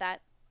agree with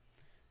that.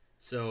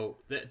 So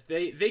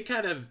they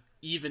kind of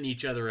even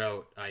each other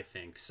out, I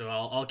think. So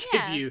I'll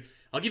Yeah.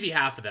 I'll give you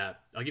half of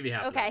that. I'll give you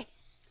half of that. Okay.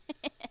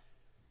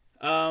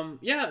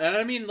 Yeah, and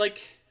I mean,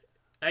 like,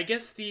 I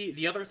guess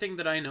the other thing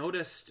that I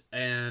noticed,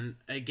 and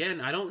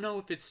again, I don't know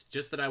if it's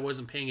just that I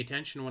wasn't paying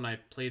attention when I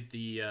played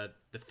the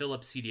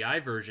Philips CDI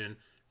version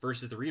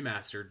versus the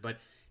remastered, but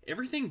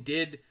everything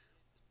did,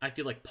 I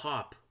feel like,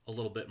 pop a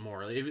little bit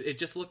more. It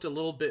just looked a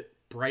little bit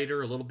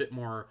brighter, a little bit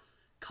more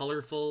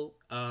colorful.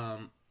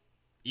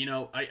 You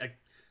know,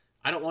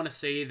 I don't want to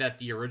say that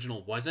the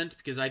original wasn't,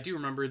 because I do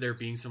remember there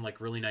being some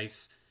like really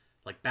nice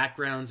like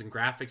backgrounds and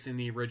graphics in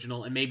the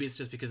original, and maybe it's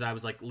just because I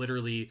was like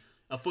literally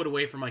a foot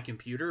away from my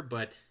computer,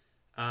 but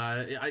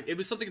it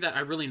was something that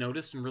I really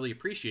noticed and really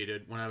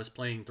appreciated when I was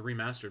playing the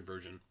remastered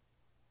version.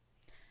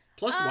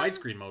 Plus, the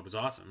widescreen mode was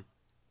awesome.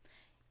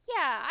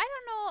 Yeah, I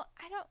don't know.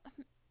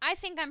 I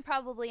think I'm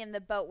probably in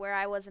the boat where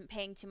I wasn't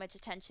paying too much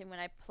attention when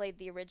I played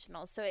the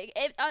original. So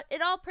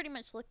it all pretty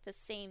much looked the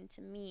same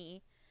to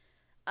me.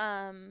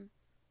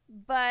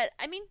 But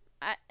I mean,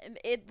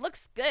 it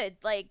looks good.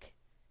 Like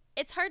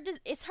it's hard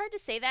to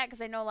say that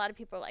because I know a lot of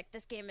people are like,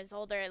 this game is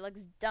older, it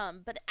looks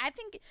dumb, but I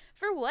think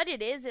for what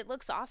it is, it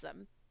looks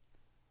awesome.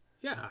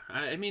 Yeah,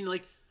 I mean,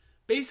 like,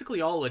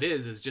 basically all it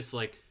is just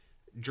like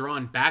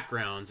drawn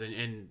backgrounds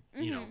and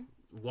you know,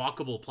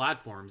 walkable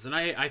platforms, and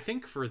I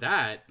think for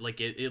that, like,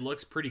 it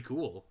looks pretty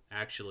cool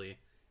actually.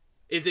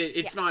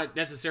 It's not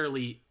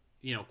necessarily,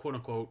 you know, quote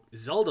unquote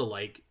Zelda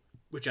like,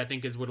 which I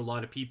think is what a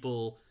lot of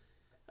people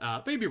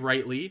maybe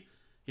rightly,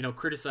 you know,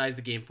 criticize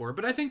the game for,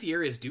 but I think the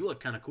areas do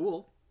look kind of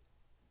cool.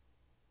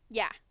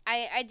 Yeah,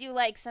 I do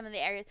like some of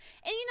the areas,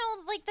 and you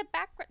know, like the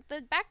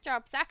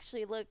backdrops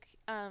actually look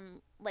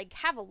like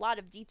have a lot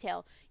of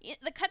detail.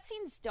 The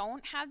cutscenes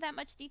don't have that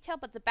much detail,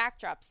 but the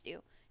backdrops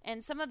do,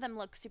 and some of them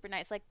look super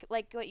nice. Like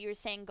what you were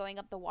saying, going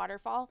up the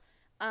waterfall.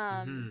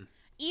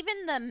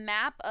 Even the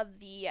map of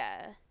the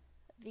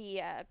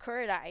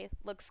Kurodai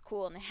looks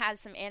cool, and it has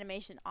some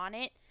animation on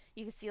it.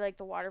 You can see like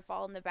the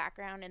waterfall in the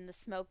background and the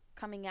smoke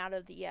coming out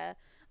of the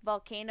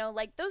volcano.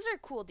 Like those are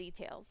cool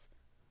details.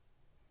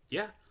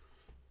 Yeah.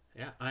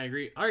 Yeah, I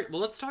agree. All right,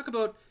 well, let's talk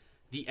about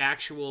the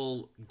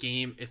actual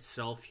game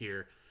itself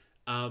here.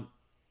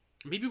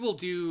 Maybe we'll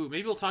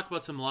talk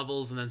about some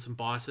levels and then some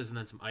bosses and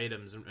then some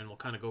items, and we'll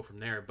kind of go from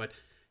there. But,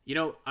 you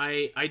know,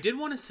 I did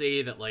want to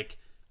say that, like,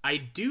 I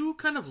do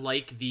kind of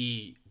like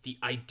the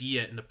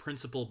idea and the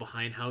principle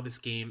behind how this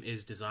game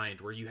is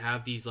designed, where you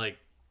have these, like,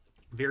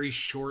 very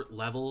short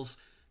levels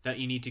that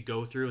you need to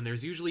go through, and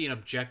there's usually an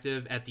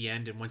objective at the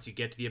end, and once you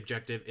get to the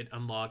objective, it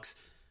unlocks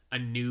a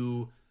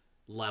new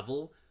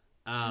level.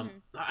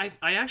 I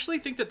actually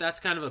think that that's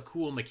kind of a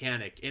cool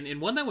mechanic,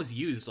 and one that was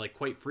used like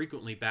quite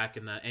frequently back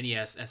in the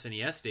NES,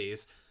 SNES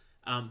days.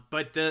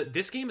 But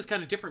this game is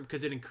kind of different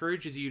because it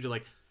encourages you to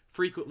like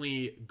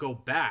frequently go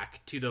back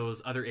to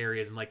those other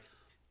areas and like,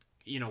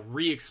 you know,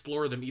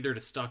 re-explore them, either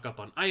to stock up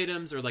on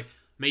items or like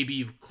maybe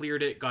you've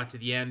cleared it, got to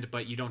the end,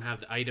 but you don't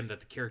have the item that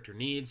the character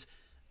needs.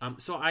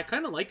 So I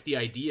kind of like the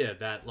idea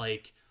that,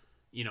 like,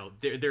 you know,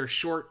 they're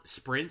short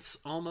sprints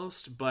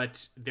almost,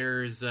 but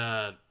they're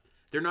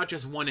not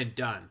just one and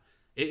done.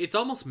 It's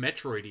almost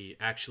Metroid-y,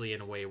 actually,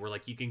 in a way, where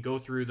like you can go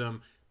through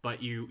them,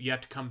 but you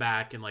have to come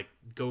back and like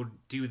go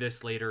do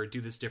this later, or do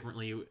this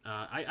differently.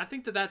 I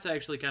think that that's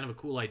actually kind of a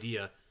cool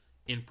idea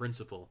in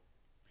principle.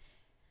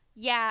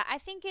 Yeah, I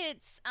think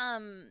it's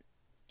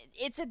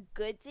a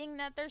good thing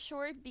that they're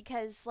short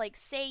because, like,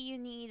 say you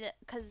need,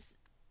 because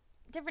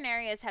different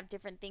areas have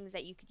different things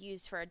that you could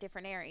use for a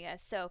different area.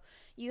 So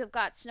you have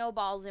got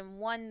snowballs in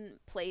one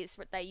place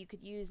that you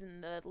could use in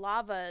the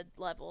lava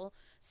level.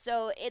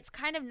 So it's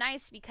kind of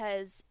nice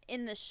because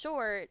in the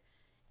short,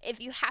 if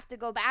you have to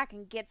go back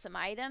and get some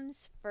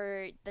items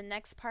for the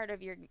next part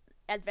of your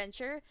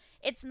adventure,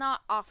 it's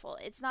not awful.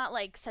 It's not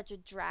like such a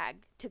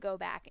drag to go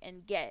back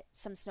and get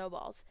some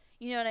snowballs.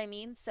 You know what I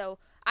mean? So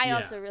I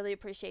also really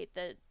appreciate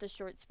the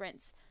short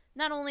sprints.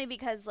 Not only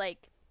because,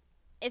 like,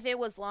 if it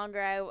was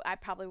longer, I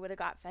probably would have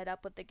got fed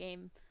up with the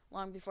game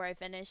long before I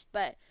finished.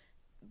 But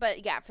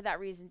yeah, for that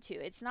reason too,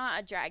 it's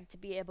not a drag to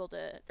be able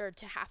to, or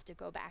to have to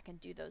go back and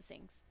do those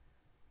things.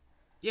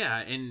 Yeah,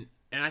 and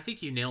I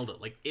think you nailed it.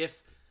 Like,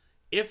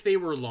 if they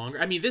were longer,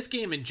 I mean, this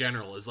game in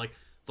general is like,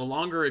 the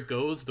longer it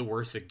goes, the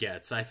worse it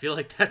gets. I feel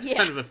like that's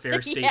kind of a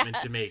fair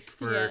statement to make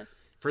for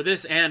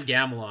this and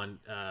Gamelon,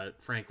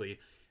 frankly.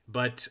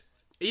 But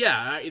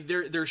yeah,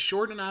 they're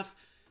short enough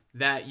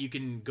that you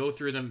can go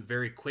through them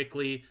very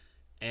quickly.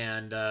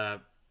 And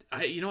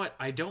you know what?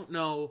 I don't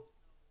know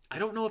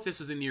if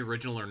this is in the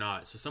original or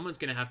not. So someone's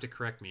gonna have to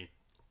correct me.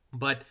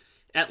 But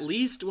at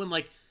least when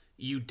like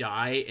you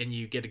die and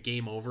you get a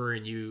game over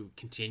and you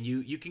can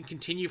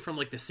continue from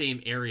like the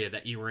same area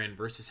that you were in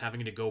versus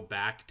having to go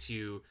back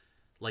to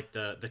like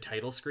the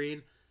title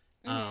screen.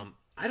 Mm-hmm.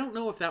 I don't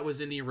know if that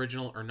was in the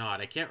original or not.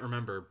 I can't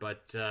remember,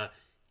 but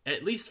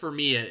at least for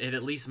me, it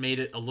at least made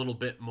it a little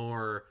bit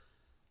more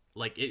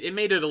like it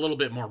made it a little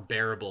bit more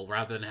bearable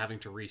rather than having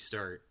to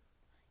restart.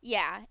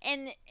 Yeah,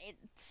 and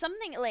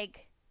something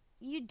like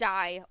you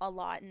die a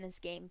lot in this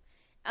game.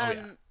 Oh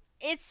yeah.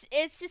 It's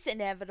just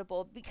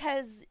inevitable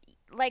because,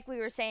 like we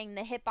were saying,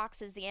 the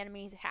hitboxes the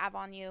enemies have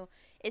on you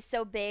is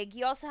so big.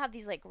 You also have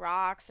these like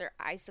rocks or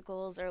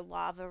icicles or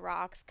lava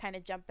rocks kind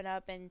of jumping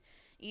up, and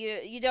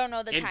you don't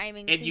know the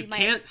timing, and so you might.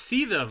 can't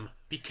see them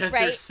because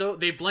Right?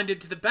 they blend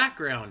into the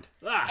background.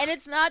 Ah. And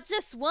it's not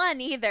just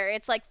one either.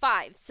 It's like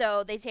 5.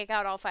 So they take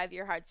out all 5 of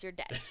your hearts, you're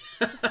dead.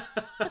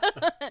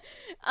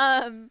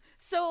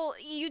 So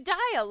you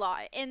die a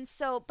lot. And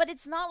so but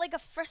it's not like a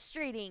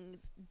frustrating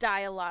die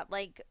a lot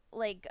like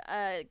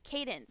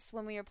Cadence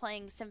when we were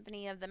playing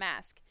Symphony of the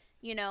Mask,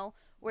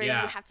 where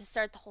Yeah. you have to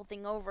start the whole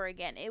thing over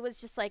again. It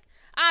was just like,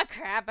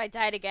 crap, I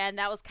died again.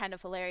 That was kind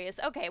of hilarious.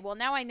 Okay, well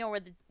now I know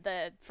where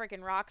the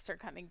freaking rocks are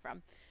coming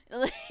from.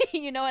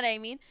 You know what I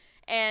mean?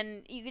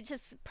 And you could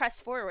just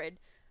press forward.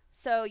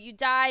 So you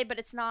die, but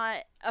it's not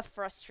a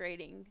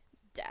frustrating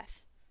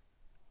death.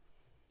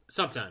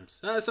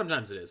 Sometimes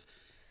it is.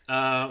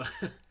 I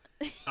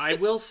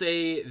will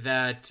say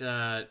that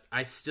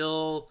I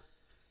still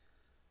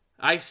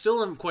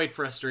am quite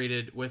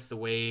frustrated with the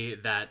way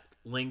that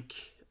Link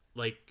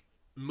like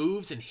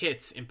moves and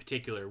hits in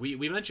particular.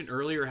 We mentioned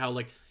earlier how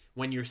like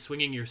when you're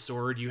swinging your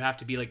sword, you have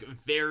to be like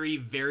very,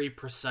 very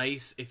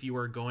precise if you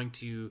are going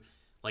to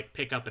like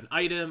pick up an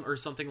item or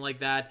something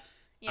like that.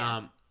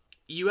 Yeah.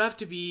 You have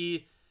to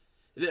be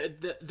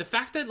the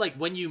fact that like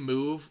when you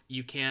move,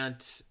 you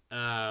can't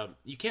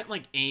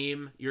like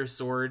aim your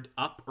sword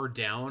up or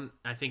down,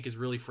 I think is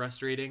really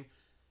frustrating.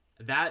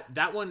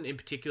 That one in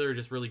particular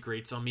just really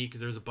grates on me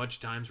because there's a bunch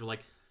of times where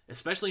like,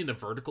 especially in the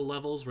vertical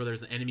levels where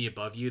there's an enemy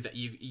above you that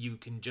you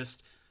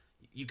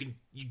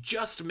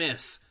just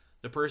miss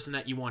the person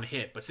that you want to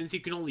hit. But since you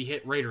can only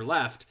hit right or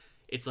left,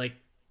 it's like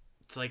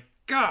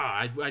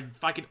God,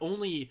 if I could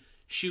only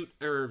shoot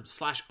or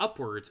slash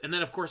upwards, and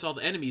then of course all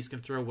the enemies can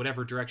throw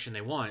whatever direction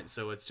they want.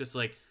 So it's just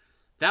like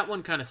that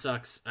one kind of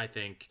sucks, I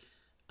think.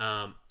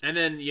 And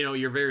then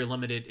you're very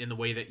limited in the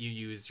way that you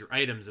use your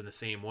items in the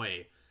same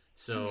way.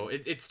 So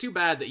it's too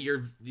bad that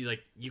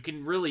you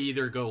can really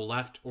either go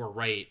left or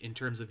right in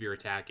terms of your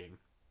attacking.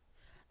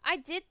 I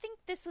did think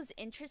this was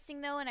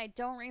interesting though, and I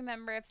don't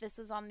remember if this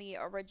was on the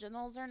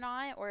originals or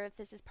not, or if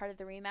this is part of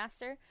the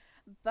remaster,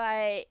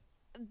 but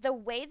the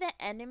way the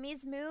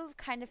enemies move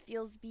kind of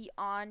feels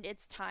beyond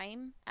its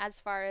time as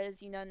far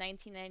as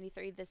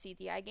 1993 the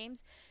CDI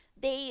games.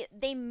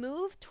 They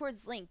move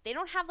towards Link. They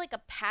don't have like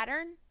a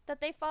pattern that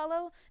they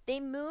follow. They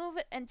move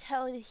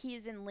until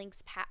he's in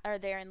Link's path, or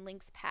they're in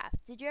Link's path.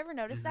 Did you ever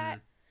notice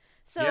that?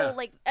 So Yeah.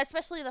 like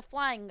especially the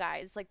flying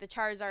guys, like the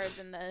Charizards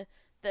and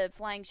the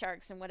flying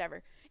sharks and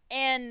whatever.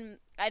 And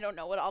I don't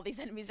know what all these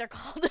enemies are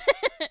called.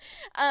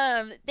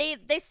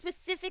 They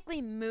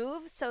specifically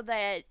move so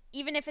that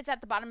even if it's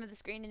at the bottom of the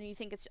screen and you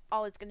think it's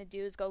going to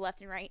do is go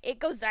left and right, it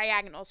goes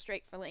diagonal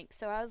straight for Link.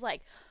 So I was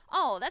like,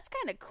 oh, that's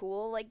kind of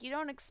cool. Like, you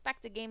don't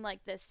expect a game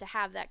like this to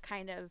have that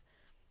kind of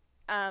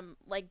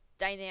like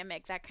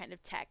dynamic, that kind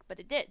of tech, but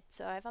it did.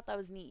 So I thought that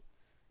was neat.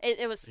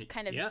 It was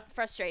kind of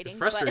frustrating. It's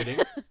frustrating.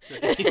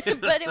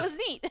 But it was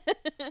neat.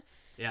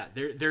 Yeah,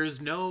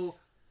 there's no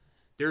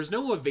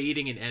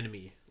evading an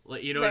enemy.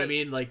 Like, you know what I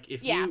mean? Like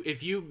if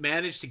you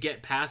manage to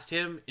get past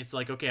him, it's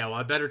like, okay, well,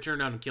 I better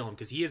turn around and kill him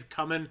because he is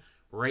coming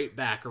right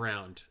back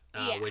around,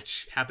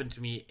 which happened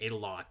to me a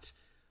lot.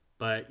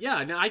 But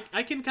yeah, no,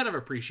 I can kind of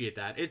appreciate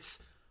that.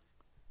 It's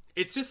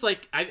just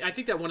like I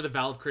think that one of the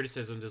valid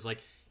criticisms is like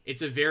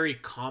it's a very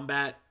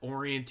combat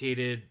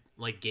orientated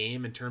like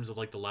game in terms of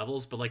like the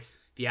levels, but like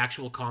the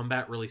actual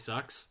combat really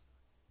sucks.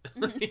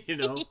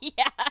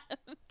 Yeah,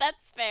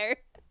 that's fair.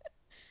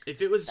 If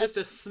it was just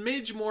a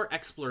smidge more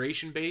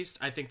exploration based,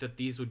 I think that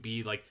these would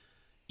be like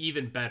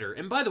even better.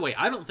 And by the way,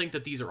 I don't think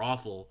that these are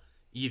awful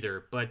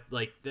either, but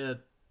like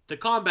the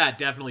combat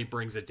definitely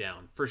brings it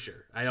down for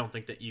sure. I don't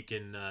think that you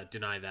can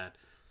deny that.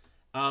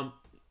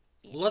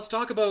 Let's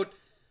talk about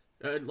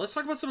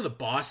some of the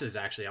bosses.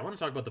 Actually, I want to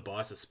talk about the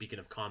bosses. Speaking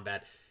of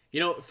combat,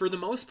 for the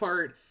most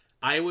part,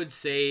 I would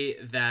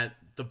say that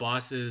the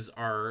bosses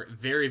are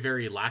very,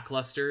 very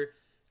lackluster.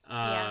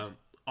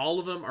 All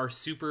of them are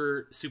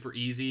super, super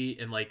easy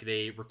and like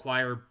they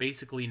require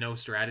basically no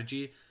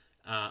strategy.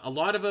 A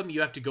lot of them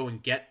you have to go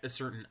and get a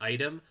certain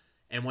item,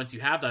 and once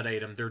you have that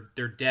item,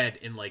 they're dead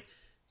in like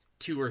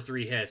 2 or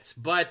 3 hits.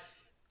 But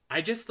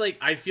I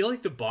feel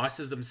like the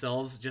bosses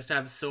themselves just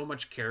have so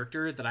much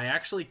character that I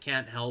actually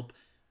can't help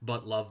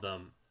but love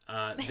them.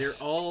 They're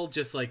all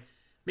just like,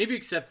 maybe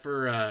except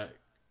for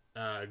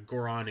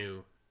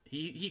Goranu,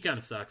 he kind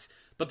of sucks,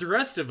 but the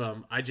rest of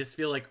them I just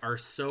feel like are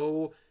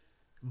so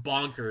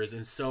bonkers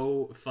and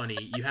so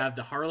funny. You have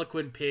the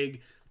Harlequin pig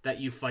that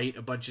you fight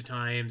a bunch of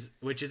times,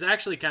 which is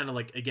actually kind of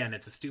like, again,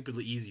 it's a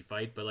stupidly easy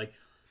fight, but like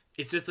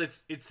it's just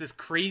it's this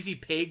crazy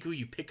pig who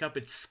you pick up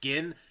its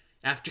skin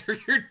after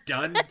you're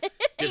done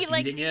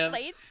defeating him.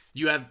 deflates.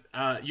 You have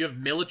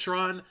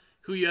Militron,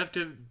 who you have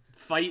to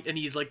fight, and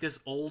he's like this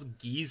old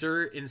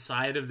geezer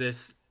inside of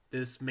this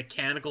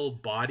mechanical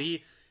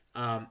body.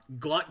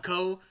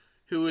 Glutko,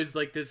 who is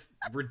like this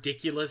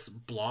ridiculous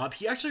blob.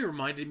 He actually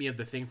reminded me of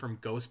the thing from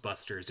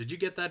Ghostbusters. Did you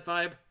get that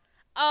vibe?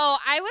 Oh,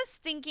 I was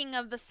thinking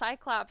of the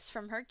Cyclops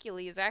from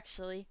Hercules,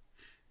 actually.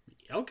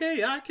 Okay,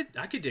 yeah,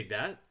 I could dig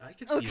that. I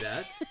could see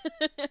that.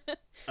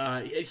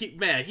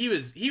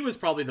 He was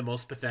probably the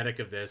most pathetic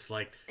of this.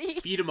 Like,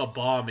 feed him a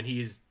bomb and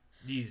he's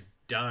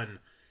done.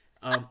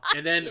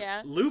 And then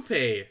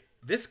Lupe,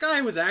 this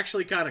guy was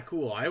actually kind of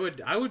cool. I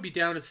would be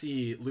down to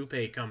see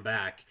Lupe come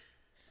back.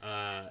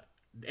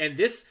 And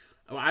this,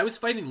 I was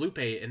fighting Lupe,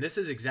 and this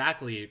is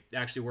exactly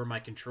actually where my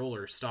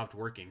controller stopped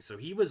working. So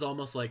he was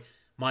almost like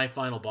my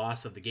final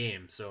boss of the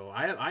game. So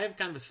I have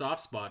kind of a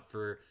soft spot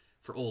for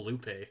old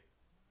Lupe.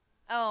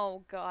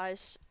 Oh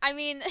gosh. I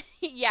mean,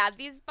 yeah,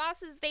 these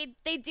bosses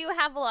they do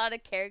have a lot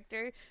of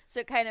character,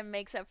 so it kind of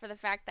makes up for the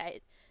fact that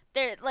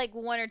they're like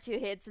one or two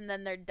hits and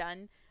then they're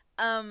done.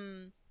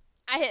 One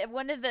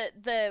of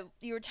the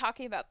you were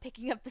talking about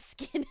picking up the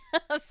skin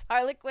of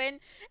Harlequin,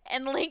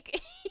 and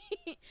Link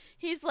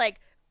he's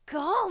like,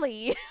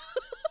 golly.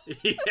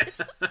 It's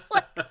just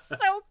like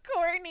so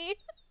corny.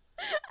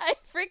 I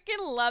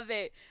freaking love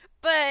it.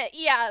 But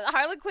yeah,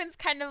 Harlequin's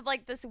kind of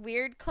like this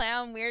weird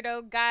clown,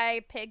 weirdo guy,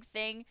 pig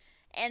thing.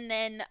 And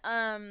then,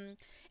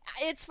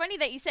 it's funny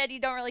that you said you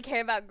don't really care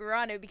about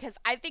Guarano, because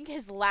I think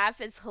his laugh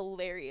is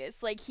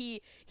hilarious. Like,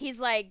 he's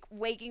like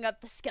waking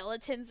up the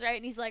skeletons, right?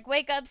 And he's like,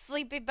 wake up,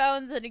 sleepy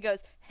bones. And he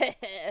goes, heh.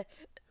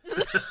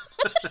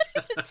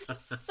 It's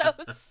just so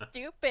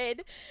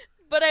stupid.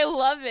 But I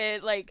love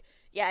it. Like,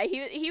 yeah,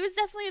 he was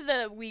definitely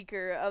the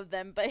weaker of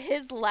them. But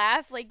his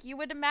laugh, like, you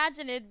would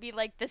imagine it'd be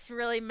like this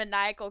really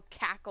maniacal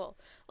cackle.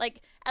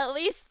 Like, at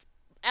least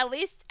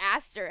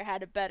Aster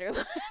had a better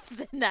laugh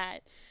than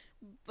that.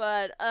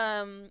 But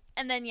and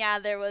then yeah,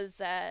 there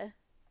was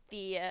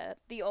the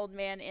old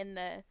man in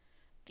the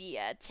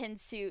tin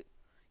suit.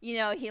 You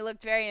know, he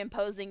looked very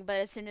imposing, but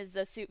as soon as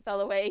the suit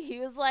fell away, he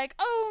was like,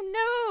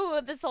 "Oh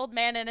no!" This old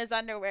man in his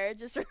underwear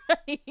just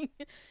running. They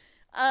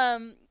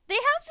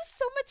have just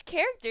so much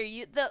character.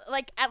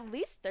 At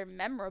least they're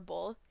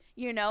memorable.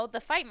 You know, the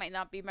fight might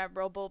not be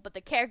memorable, but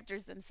the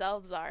characters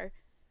themselves are.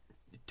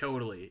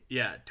 Totally,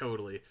 yeah,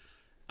 totally.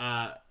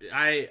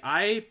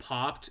 I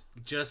popped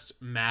just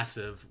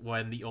massive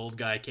when the old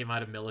guy came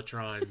out of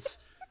Militron's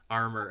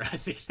armor. I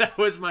think that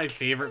was my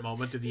favorite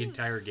moment of the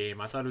entire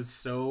game. I thought it was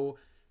so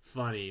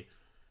funny.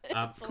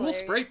 Cool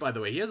sprite, by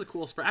the way. He has a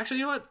cool sprite. Actually,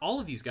 you know what? All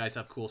of these guys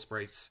have cool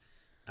sprites.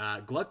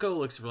 Glutko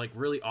looks like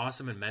really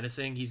awesome and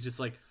menacing. He's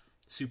just like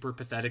super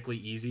pathetically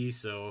easy,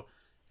 so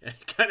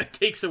it kind of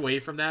takes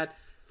away from that.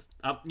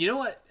 You know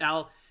what,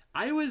 Al?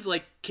 I was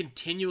like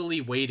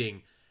continually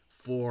waiting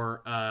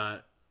for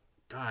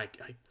God,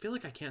 I feel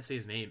like I can't say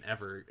his name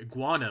ever.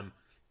 Guanum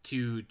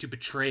to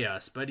betray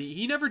us, but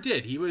he never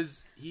did. He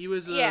was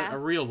a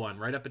real one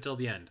right up until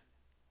the end.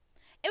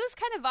 It was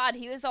kind of odd.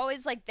 He was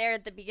always like there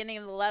at the beginning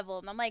of the level,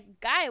 and I'm like,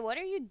 guy, what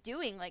are you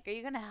doing? Like, are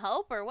you gonna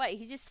help or what?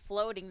 He's just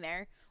floating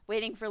there,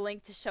 waiting for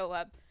Link to show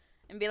up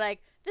and be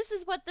like, this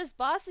is what this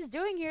boss is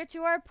doing here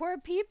to our poor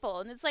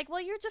people. And it's like,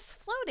 well, you're just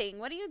floating.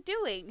 What are you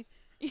doing?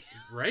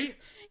 Right?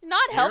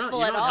 Not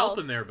helpful at all. You're not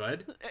helping there,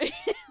 bud.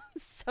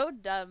 So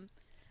dumb.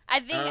 I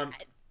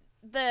think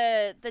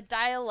the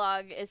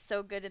dialogue is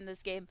so good in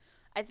this game.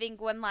 I think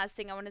one last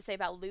thing I want to say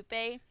about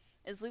Lupe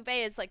is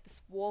like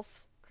this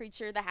wolf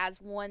creature that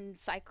has one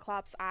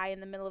cyclops eye in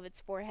the middle of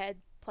its forehead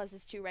plus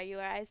his two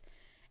regular eyes.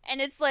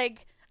 And it's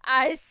like,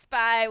 I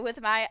spy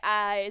with my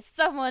eyes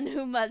someone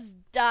who must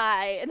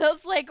die. And I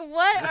was like,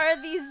 what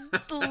are these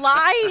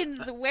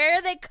lines? Where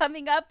are they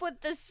coming up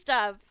with this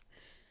stuff?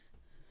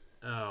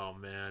 Oh,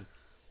 man.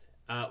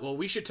 Well,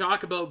 we should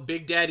talk about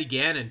Big Daddy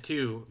Ganon,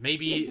 too.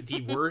 Maybe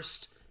the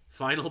worst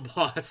final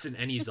boss in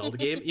any Zelda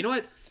game. You know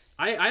what?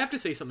 I have to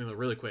say something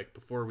really quick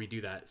before we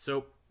do that.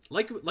 So,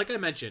 like I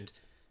mentioned,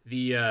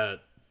 the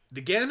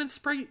Ganon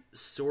sprite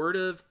sort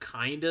of,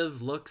 kind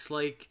of looks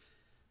like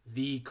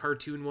the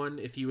cartoon one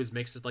if he was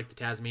mixed with, like, the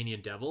Tasmanian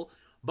Devil.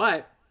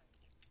 But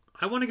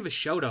I want to give a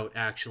shout-out,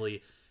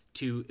 actually,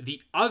 to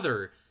the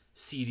other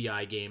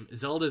CDI game,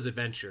 Zelda's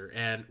Adventure,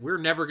 and we're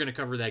never going to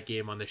cover that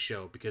game on this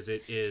show because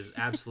it is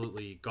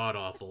absolutely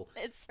god-awful.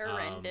 It's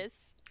horrendous.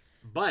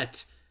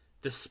 But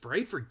the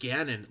sprite for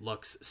Ganon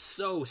looks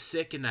so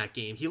sick in that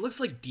game. He looks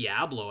like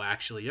Diablo,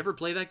 actually. You ever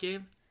play that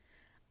game?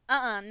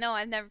 No,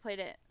 I've never played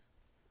it.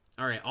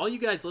 Alright, all you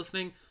guys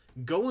listening,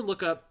 go and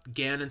look up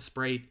Ganon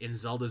sprite in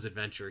Zelda's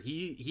Adventure.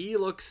 He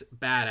looks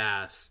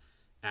badass,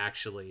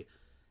 actually.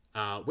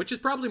 Which is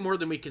probably more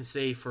than we can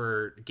say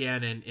for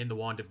Ganon in the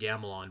Wand of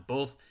Gamelon,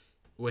 both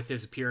with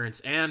his appearance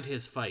and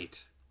his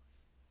fight.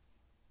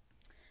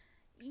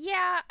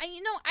 Yeah,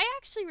 I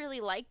actually really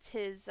liked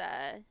his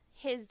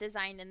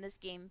design in this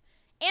game.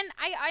 And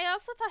I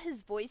also thought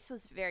his voice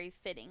was very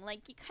fitting.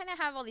 Like, you kind of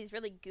have all these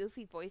really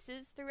goofy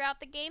voices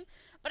throughout the game,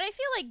 but I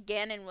feel like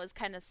Ganon was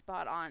kind of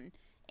spot on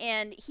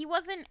and he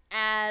wasn't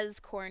as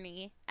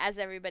corny as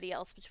everybody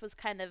else, which was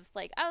kind of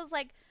like, I was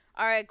like,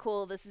 all right,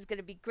 cool, this is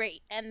gonna be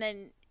great. And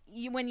then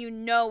when you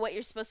know what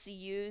you're supposed to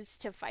use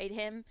to fight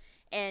him,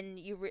 and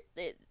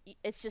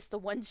it's just the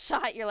one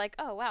shot, you're like,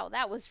 oh wow,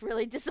 that was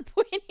really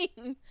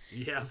disappointing.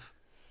 Yep.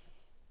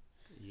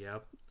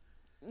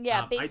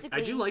 Yeah,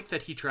 basically. I do like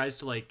that he tries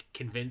to like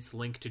convince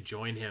Link to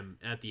join him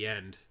at the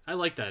end. I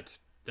like that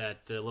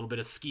little bit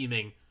of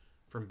scheming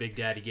from Big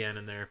Daddy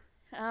Ganon there.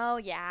 Oh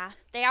yeah,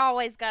 they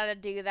always gotta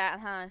do that,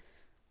 huh?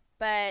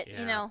 But Yeah.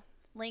 you know,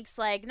 Link's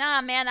like,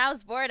 nah, man, I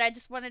was bored. I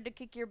just wanted to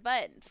kick your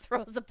butt, and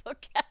throws a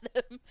book at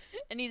him,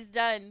 and he's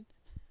done.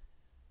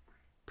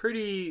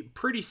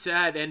 Pretty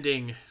sad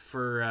ending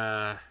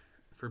for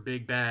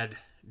Big Bad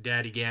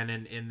Daddy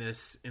Ganon in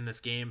this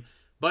game,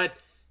 but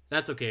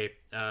that's okay.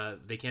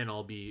 They can't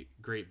all be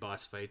great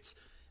boss fights.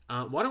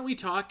 Why don't we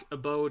talk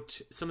about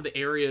some of the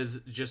areas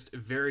just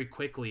very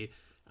quickly?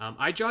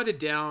 I jotted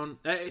down.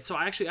 So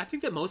I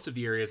think that most of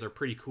the areas are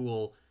pretty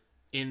cool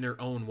in their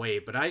own way,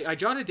 but I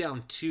jotted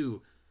down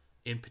two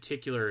in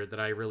particular that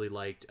I really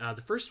liked.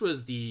 The first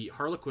was the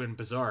Harlequin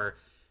Bazaar,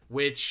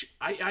 which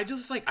I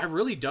just like. I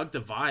really dug the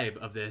vibe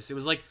of this. It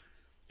was like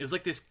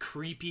this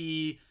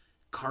creepy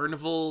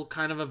carnival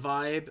kind of a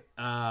vibe.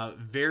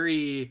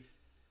 Very,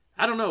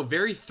 I don't know,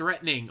 very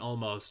threatening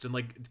almost, and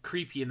like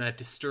creepy in that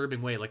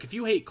disturbing way. Like if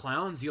you hate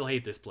clowns, you'll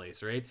hate this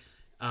place, right?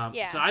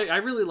 Yeah. So I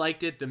really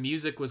liked it. The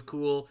music was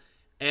cool,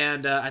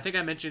 and I think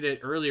I mentioned it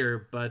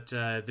earlier, but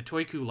the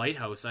Toiku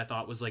Lighthouse I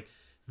thought was like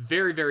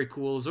very, very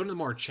cool. It was one of the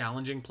more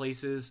challenging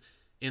places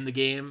in the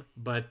game,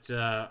 but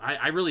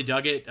I really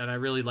dug it, and I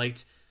really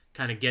liked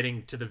kind of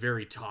getting to the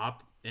very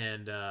top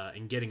and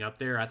getting up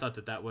there. I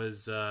thought that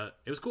was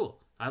it was cool.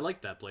 I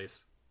liked that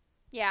place.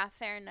 Yeah,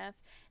 fair enough.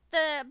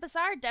 The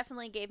bazaar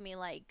definitely gave me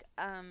like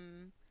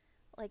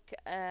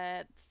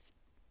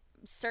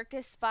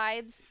circus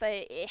vibes,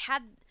 but it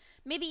had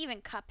maybe even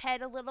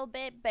Cuphead a little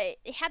bit, but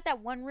it had that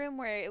one room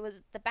where it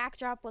was the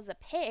backdrop was a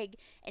pig,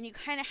 and you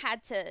kind of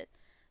had to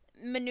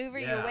maneuver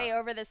your way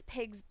over this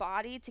pig's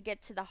body to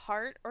get to the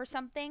heart or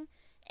something.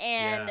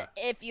 And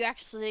if you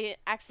actually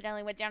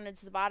accidentally went down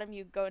into the bottom,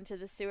 you go into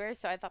the sewer.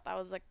 So I thought that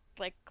was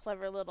like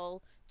clever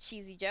little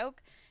cheesy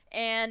joke.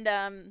 And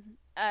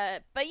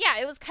but yeah,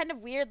 it was kind of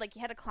weird. Like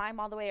you had to climb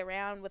all the way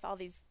around with all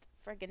these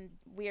friggin'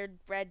 weird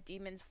red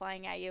demons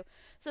flying at you.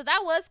 So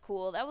that was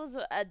cool. That was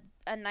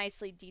a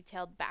nicely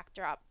detailed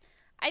backdrop.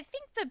 I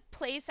think the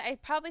place I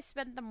probably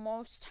spent the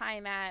most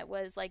time at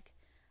was like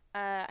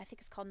I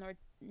think it's called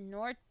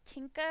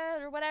Nortinka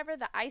or whatever,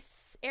 the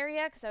ice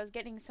area, because I was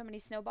getting so many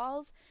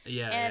snowballs.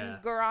 And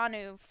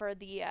Goranu for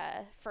the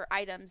for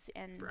items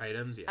and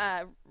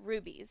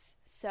rubies.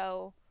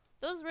 So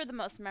those were the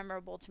most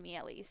memorable to me,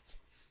 at least.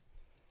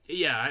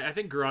 Yeah, I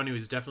think Goranu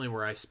is definitely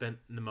where I spent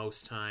the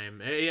most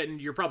time. And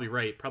you're probably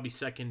right. Probably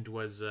second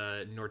was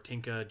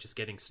Nortinka, just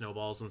getting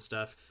snowballs and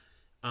stuff.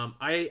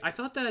 I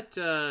thought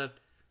that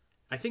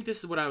I think this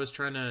is what I was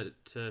trying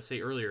to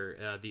say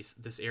earlier.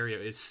 This area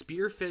is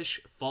Spearfish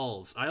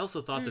Falls. I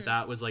also thought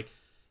that was like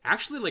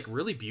actually like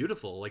really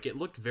beautiful. Like it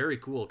looked very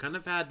cool. Kind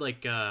of had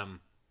like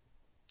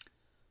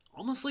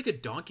almost like a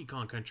Donkey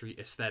Kong Country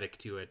aesthetic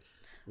to it,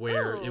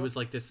 where it was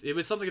like this. It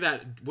was something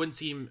that wouldn't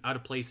seem out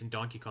of place in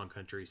Donkey Kong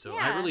Country. So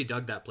I really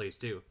dug that place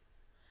too.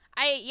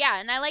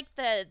 And I like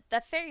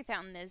the fairy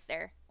fountain is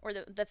there, or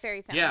the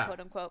fairy fountain, quote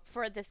unquote,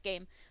 for this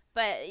game.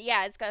 But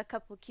yeah, it's got a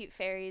couple of cute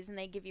fairies, and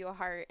they give you a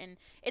heart, and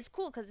it's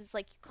cool because it's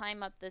like you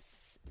climb up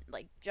this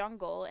like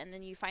jungle, and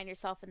then you find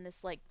yourself in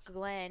this like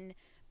glen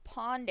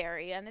pond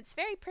area, and it's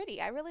very pretty.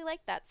 I really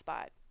like that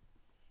spot.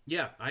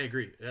 Yeah, I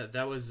agree.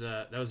 That was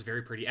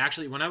very pretty.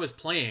 Actually, when I was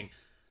playing,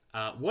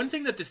 one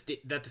thing that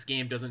this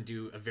game doesn't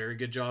do a very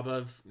good job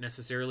of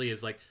necessarily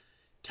is like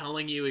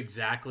telling you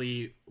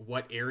exactly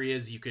what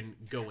areas you can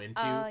go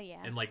into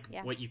and like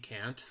what you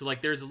can't. So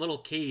like there's a little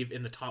cave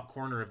in the top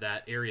corner of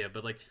that area,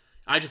 but like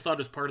I just thought it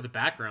was part of the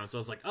background. So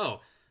I was like,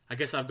 oh, I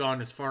guess I've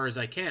gone as far as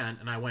I can.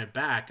 And I went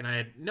back and I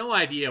had no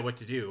idea what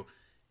to do.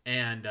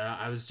 And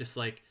I was just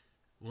like,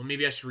 well,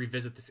 maybe I should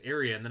revisit this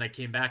area. And then I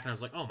came back and I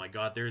was like, oh my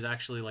God, there's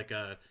actually like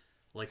a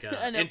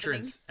an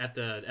entrance at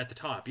the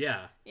top.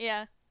 Yeah.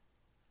 Yeah.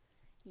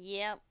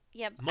 Yep.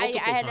 Multiple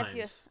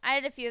times. I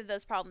had a few of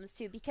those problems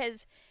too,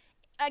 because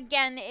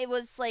again, it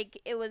was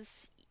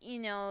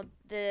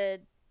the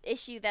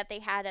issue that they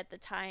had at the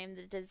time,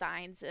 the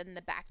designs and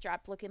the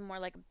backdrop looking more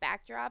like a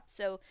backdrop,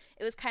 so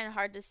it was kind of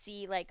hard to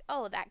see like,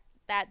 oh,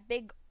 that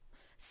big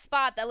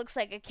spot that looks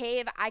like a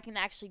cave, I can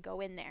actually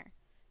go in there,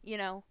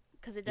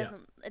 because it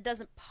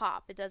doesn't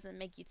pop, it doesn't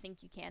make you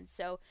think you can.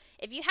 So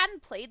if you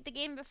hadn't played the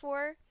game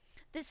before,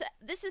 this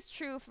is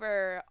true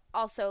for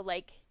also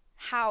like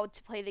how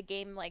to play the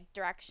game like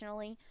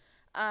directionally.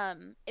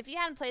 If you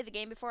hadn't played the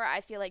game before,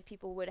 I feel like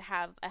people would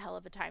have a hell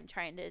of a time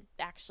trying to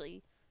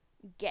actually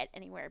get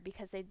anywhere,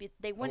 because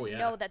they wouldn't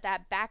know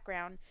that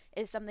background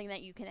is something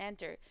that you can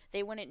enter.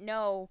 They wouldn't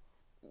know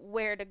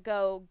where to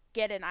go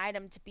get an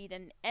item to beat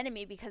an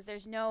enemy, because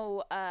there's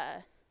no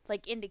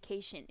like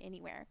indication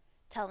anywhere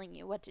telling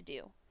you what to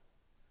do.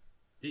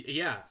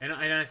 Yeah, and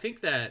I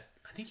think that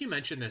I think you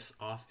mentioned this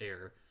off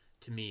air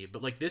to me,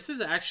 but like this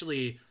is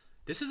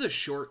a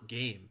short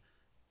game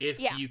if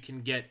you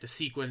can get the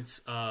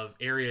sequence of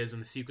areas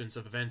and the sequence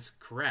of events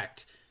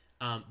correct.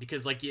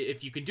 Because like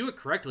if you can do it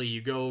correctly,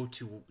 you go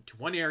to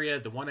one area,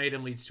 the one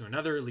item leads to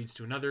another, leads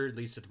to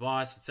the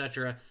boss,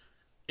 etc.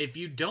 If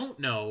you don't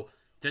know,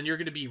 then you're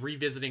going to be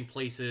revisiting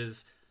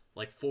places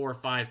like 4 or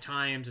 5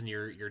 times, and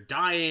you're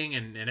dying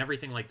and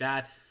everything like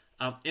that.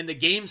 And the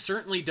game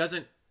certainly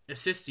doesn't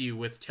assist you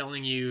with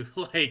telling you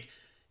like,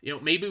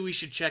 maybe we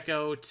should check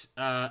out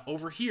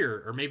over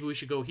here, or maybe we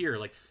should go here.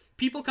 Like,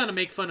 people kind of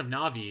make fun of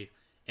Navi,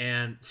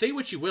 and say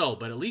what you will,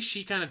 but at least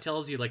she kind of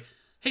tells you like,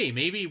 hey,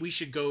 maybe we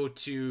should go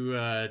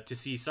to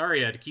see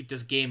Saria to keep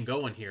this game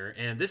going here.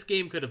 And this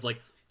game could have like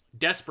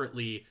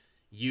desperately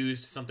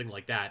used something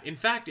like that. In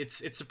fact,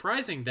 it's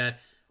surprising that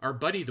our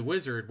buddy the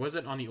wizard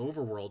wasn't on the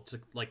overworld to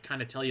like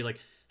kind of tell you like,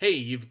 hey,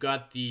 you've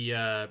got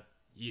the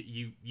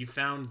you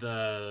found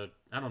the,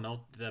 I don't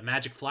know, the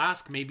magic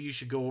flask, maybe you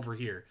should go over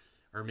here.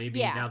 Or maybe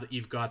now that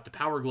you've got the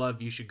power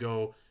glove, you should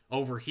go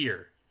over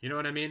here. You know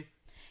what I mean?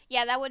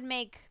 Yeah, that would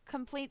make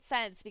complete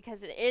sense,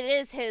 because it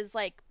is his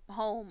like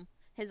home,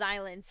 his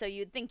island, so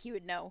you'd think he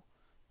would know.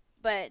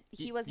 But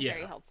he wasn't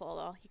very helpful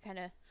at all.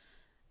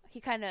 He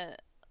kind of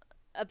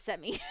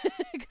upset me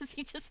because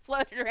he just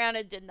floated around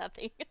and did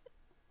nothing.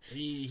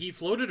 He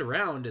floated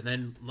around, and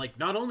then like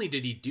not only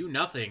did he do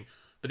nothing,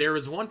 but there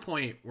was one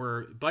point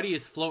where Buddy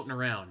is floating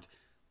around,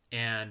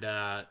 and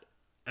I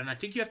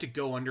think you have to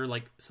go under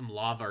like some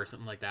lava or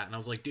something like that. And I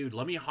was like, dude,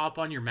 let me hop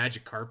on your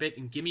magic carpet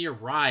and give me a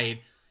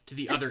ride to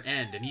the other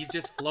end. And he's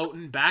just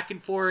floating back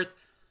and forth,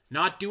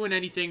 not doing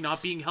anything,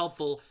 not being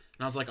helpful.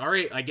 And I was like, all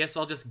right, I guess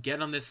I'll just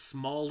get on this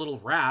small little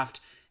raft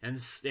and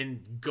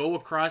go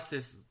across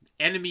this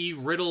enemy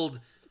riddled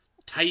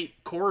tight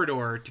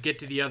corridor to get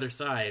to the other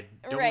side.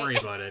 Don't worry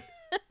about it.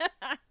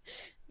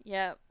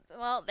 Yeah.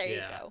 Well, there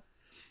you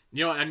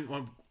go.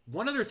 And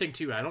one other thing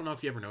too, I don't know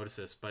if you ever noticed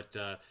this, but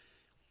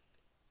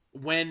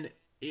one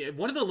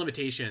of the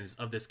limitations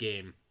of this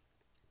game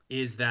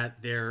is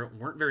that there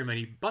weren't very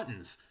many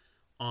buttons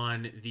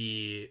on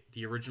the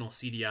original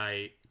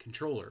CDI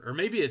controller, or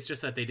maybe it's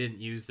just that they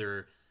didn't use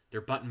their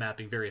button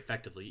mapping very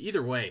effectively.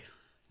 Either way,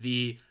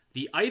 the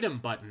item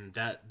button,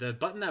 the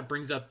button that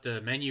brings up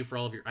the menu for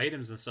all of your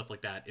items and stuff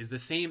like that, is the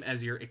same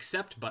as your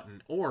accept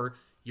button or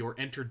your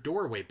enter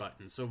doorway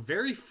button. So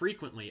very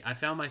frequently I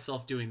found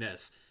myself doing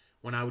this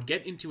when I would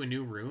get into a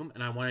new room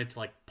and I wanted to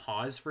like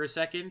pause for a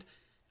second,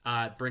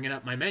 bringing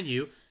up my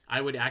menu.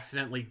 I would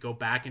accidentally go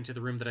back into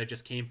the room that I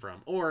just came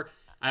from, or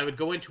I would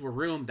go into a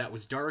room that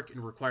was dark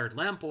and required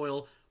lamp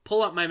oil,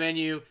 pull up my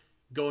menu,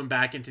 going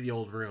back into the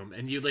old room.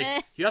 And you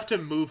have to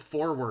move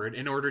forward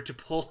in order to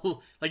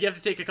pull, like you have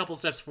to take a couple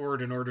steps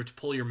forward in order to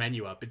pull your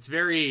menu up. It's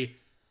very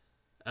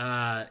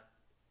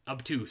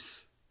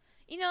obtuse.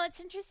 It's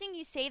interesting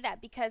you say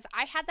that, because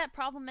I had that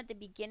problem at the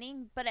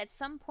beginning, but at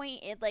some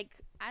point it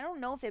I don't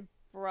know if it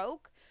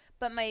broke,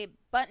 but my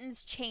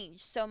buttons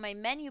changed. So my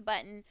menu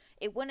button,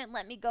 it wouldn't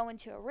let me go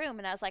into a room,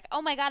 and I was like,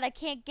 oh my god, I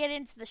can't get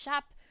into the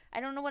shop. I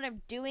don't know what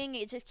I'm doing.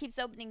 It just keeps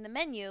opening the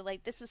menu.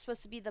 Like, this was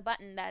supposed to be the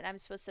button that I'm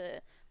supposed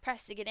to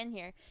press to get in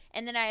here.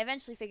 And then I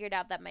eventually figured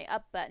out that my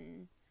up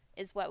button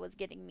is what was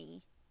getting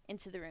me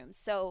into the room.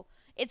 So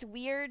it's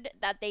weird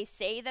that they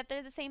say that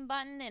they're the same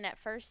button, and at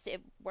first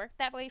it worked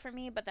that way for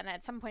me, but then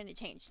at some point it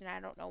changed, and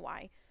I don't know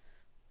why.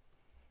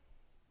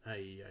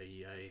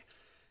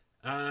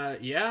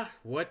 Yeah,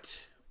 what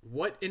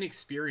an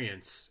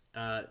experience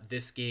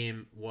this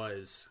game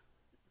was.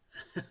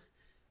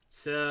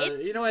 So,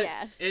 you know what?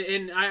 Yeah.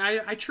 And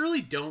I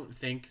truly don't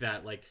think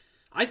that,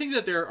 I think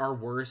that there are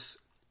worse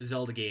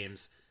Zelda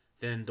games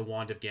than the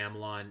Wand of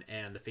Gamelon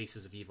and the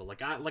Faces of Evil.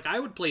 I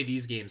would play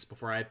these games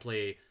before I'd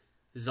play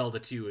Zelda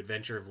 2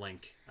 Adventure of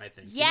Link, I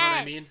think. Yes! You know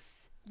what I mean?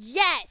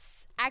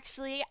 Yes!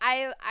 Actually,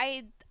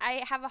 I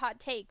have a hot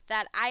take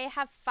that I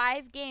have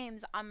 5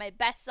 games on my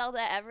best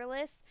Zelda ever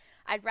list.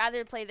 I'd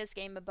rather play this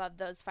game above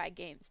those 5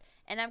 games.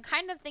 And I'm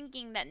kind of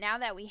thinking that now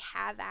that we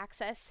have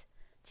access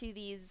to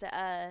these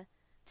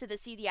to the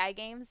CDI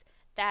games,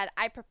 that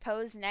I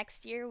propose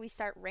next year we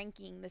start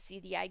ranking the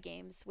CDI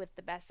games with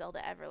the best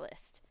Zelda ever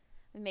list.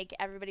 We make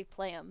everybody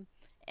play them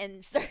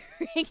and start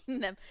ranking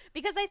them,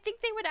 because I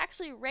think they would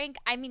actually rank.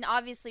 I mean,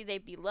 obviously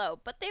they'd be low,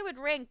 but they would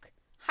rank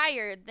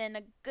higher than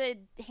a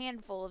good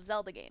handful of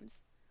Zelda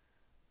games.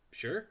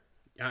 Sure.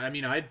 I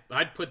mean,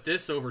 I'd put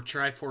this over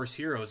Triforce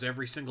Heroes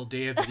every single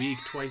day of the week,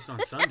 twice on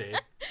Sunday.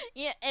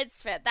 Yeah,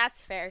 it's fair.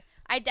 That's fair.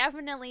 I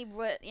definitely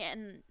would,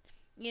 and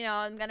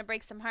I'm gonna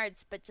break some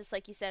hearts, but just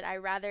like you said, I'd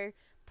rather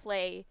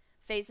play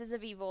Faces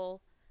of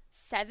Evil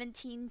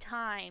 17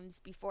 times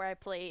before I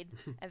played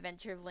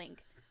Adventure of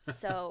Link.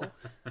 So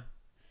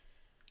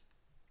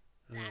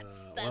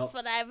that's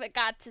what I've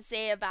got to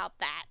say about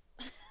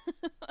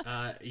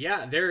that.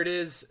 Yeah, there it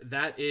is.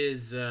 That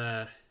is,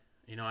 I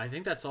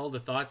think that's all the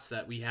thoughts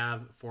that we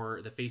have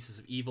for the Faces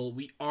of Evil.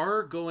 We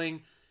are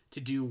going to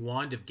do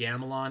Wand of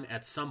Gamelon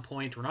at some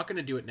point. We're not going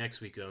to do it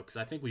next week, though, because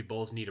I think we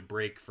both need a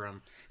break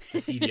from the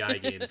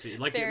CDI games.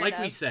 Like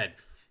we said,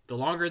 the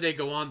longer they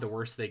go on, the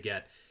worse they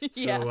get.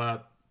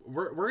 So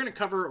we're going to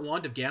cover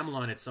Wand of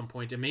Gamelon at some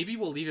point, and maybe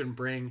we'll even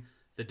bring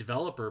the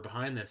developer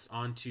behind this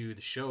onto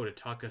the show to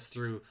talk us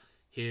through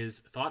his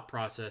thought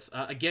process.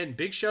 Again,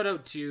 big shout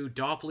out to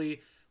Dopley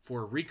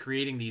for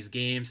recreating these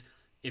games.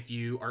 If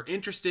you are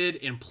interested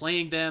in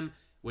playing them,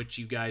 which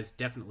you guys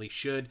definitely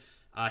should,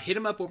 hit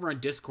him up over on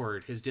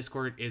Discord. His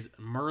Discord is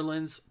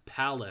Merlin's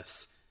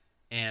Palace,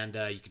 and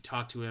you can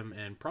talk to him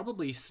and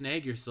probably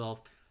snag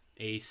yourself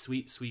a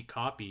sweet, sweet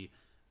copy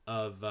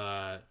of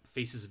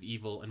Faces of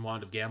Evil and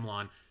Wand of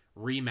Gamelon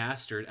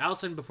remastered.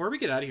 Allison, before we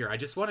get out of here, I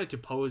just wanted to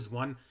pose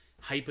one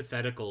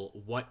hypothetical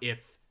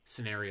what-if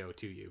scenario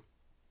to you.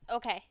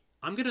 Okay.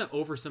 I'm going to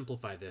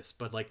oversimplify this,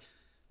 but like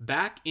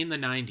back in the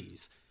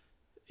 90s,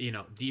 you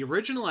know, the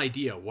original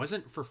idea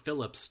wasn't for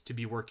Philips to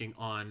be working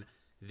on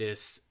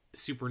this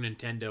Super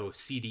Nintendo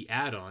CD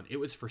add-on. It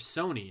was for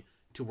Sony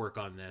to work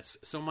on this.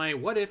 So my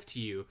what if to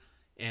you,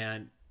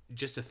 and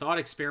just a thought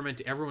experiment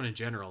to everyone in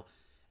general,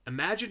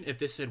 imagine if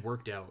this had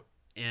worked out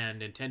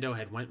and Nintendo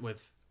had went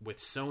with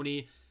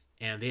Sony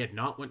and they had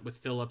not went with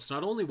Philips.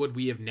 Not only would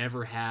we have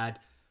never had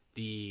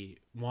the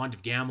Wand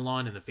of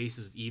Gamelon and the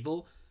Faces of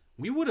Evil,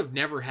 we would have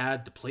never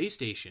had the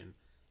PlayStation.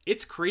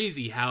 It's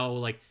crazy how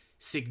like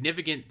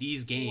significant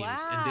these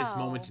games and this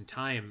moment in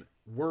time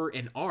were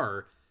and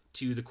are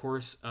to the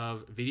course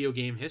of video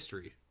game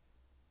history.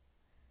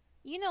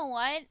 You know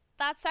what?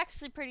 That's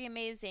actually pretty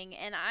amazing,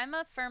 and I'm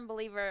a firm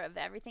believer of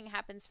everything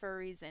happens for a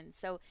reason.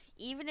 So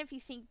even if you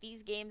think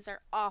these games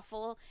are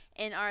awful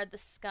and are the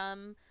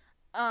scum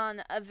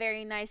on a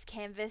very nice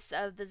canvas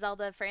of the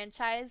Zelda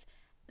franchise,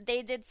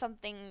 they did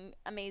something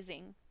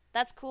amazing.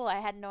 That's cool. I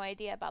had no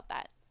idea about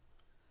that.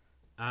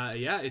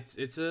 Yeah,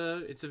 it's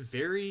a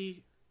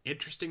very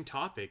interesting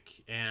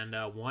topic, and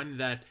one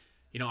that,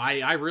 you know,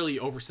 I really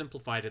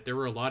oversimplified it. There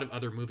were a lot of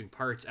other moving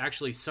parts.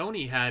 Actually,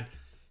 Sony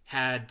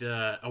had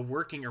a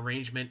working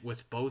arrangement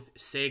with both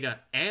Sega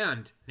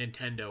and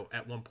Nintendo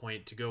at one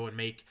point to go and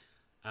make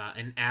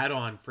an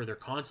add-on for their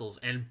consoles,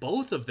 and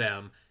both of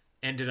them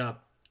ended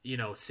up, you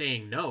know,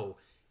 saying no.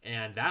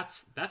 And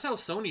that's how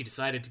Sony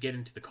decided to get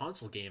into the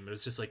console game. It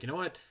was just like, you know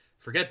what?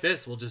 Forget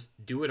this. We'll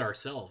just do it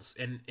ourselves.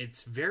 And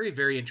it's very,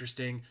 very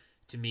interesting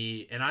to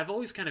me. And I've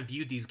always kind of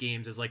viewed these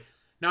games as like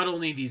not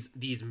only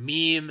these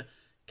meme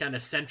kind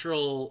of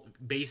central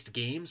based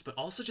games, but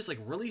also just like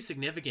really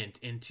significant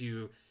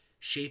into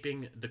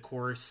shaping the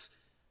course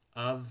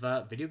of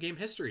video game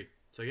history.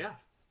 So yeah.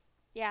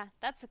 Yeah,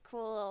 that's a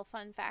cool little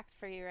fun fact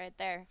for you right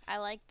there. I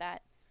like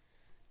that.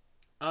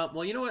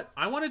 Well, you know what?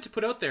 I wanted to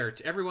put out there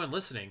to everyone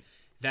listening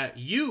that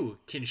you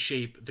can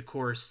shape the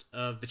course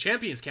of the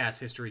Champions Cast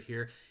history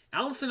here.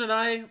 Allison and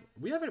I,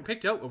 we haven't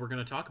picked out what we're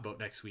going to talk about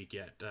next week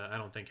yet. I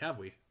don't think, have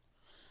we?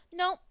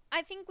 No,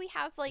 I think we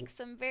have like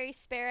some very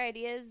spare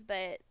ideas,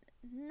 but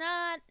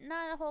not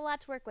a whole lot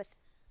to work with.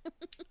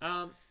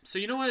 So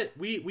you know what?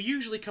 We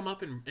usually come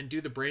up and do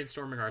the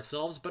brainstorming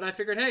ourselves, but I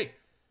figured, hey,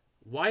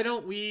 why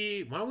don't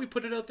we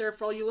put it out there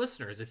for all you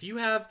listeners? If you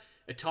have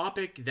a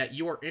topic that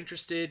you are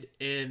interested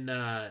in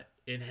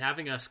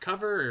having us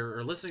cover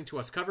or listening to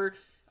us cover,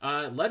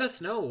 let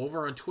us know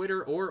over on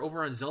Twitter or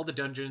over on Zelda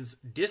Dungeon's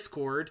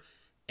Discord,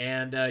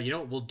 and you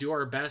know, we'll do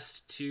our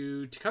best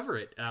to cover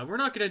it. We're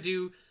not going to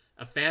do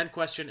a fan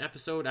question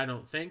episode, I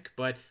don't think,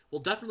 but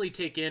we'll definitely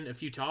take in a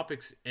few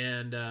topics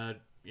and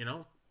you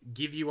know,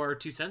 give you our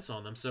 2 cents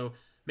on them. So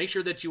make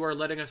sure that you are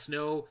letting us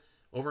know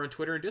over on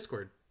Twitter and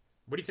Discord.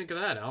 What do you think of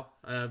that, Al?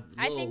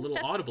 Little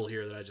audible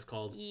here that I just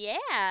called. Yeah,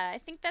 I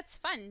think that's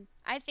fun.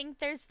 I think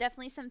there's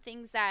definitely some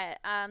things that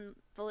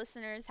the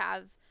listeners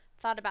have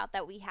thought about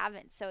that we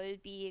haven't, so it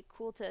would be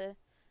cool to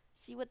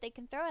see what they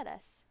can throw at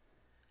us.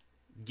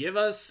 Give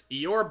us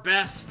your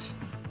best,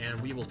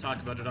 and we will talk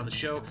about it on the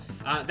show.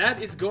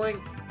 That is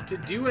going to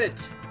do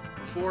it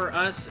for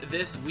us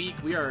this week.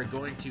 We are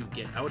going to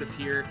get out of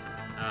here.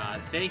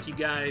 Thank you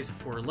guys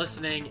for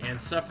listening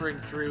and suffering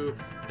through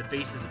the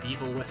Faces of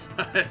Evil with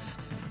us.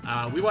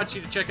 We want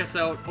you to check us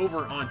out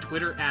over on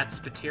Twitter at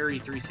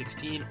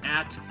Spiteri316,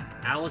 at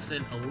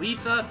Allison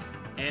Aletha,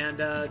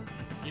 and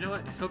you know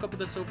what? Hook up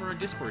with us over on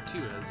Discord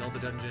too, Zelda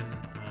Dungeon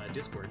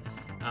Discord.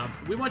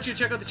 We want you to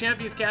check out the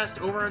Champions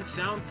Cast over on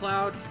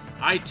SoundCloud,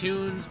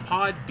 iTunes,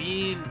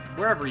 Podbean,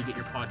 wherever you get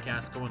your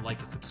podcasts. Go and like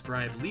and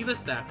subscribe. Leave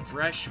us that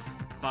fresh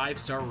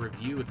 5-star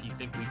review if you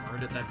think we've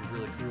earned it. That'd be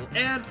really cool.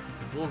 And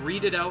we'll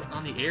read it out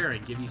on the air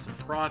and give you some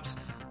props.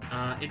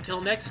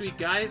 Until next week,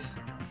 guys,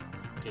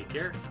 take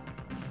care.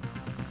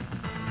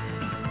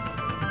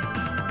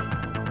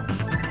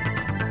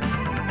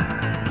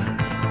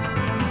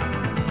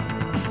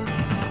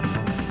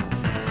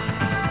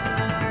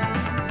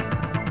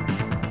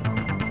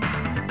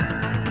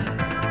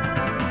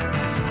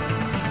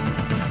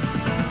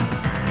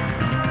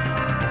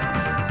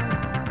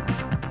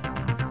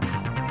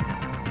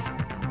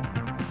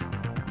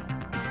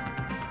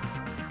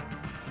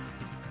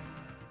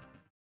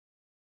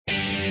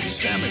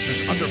 Samus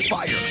is under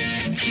fire.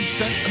 She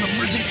sent an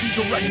emergency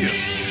directive.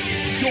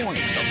 Join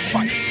the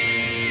fight.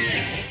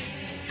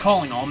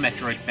 Calling all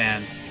Metroid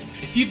fans.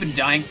 If you've been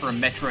dying for a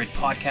Metroid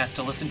podcast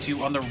to listen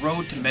to on the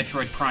road to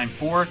Metroid Prime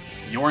 4,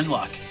 you're in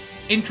luck.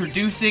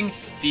 Introducing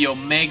the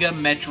Omega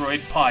Metroid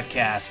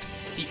Podcast,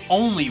 the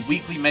only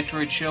weekly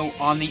Metroid show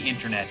on the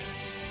internet.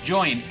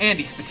 Join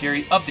Andy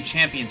Spiteri of the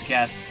Champions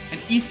Cast and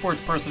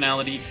esports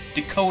personality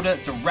Dakota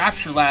the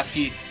Rapture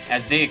Lasky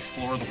as they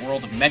explore the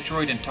world of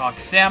Metroid and talk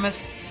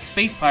Samus,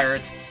 Space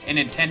Pirates, and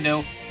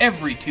Nintendo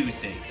every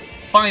Tuesday.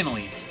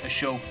 Finally, a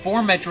show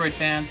for Metroid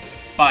fans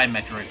by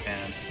Metroid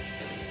fans.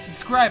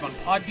 Subscribe on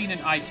Podbean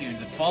and iTunes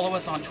and follow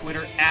us on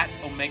Twitter at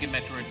Omega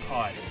Metroid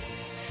Pod.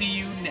 See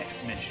you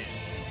next mission.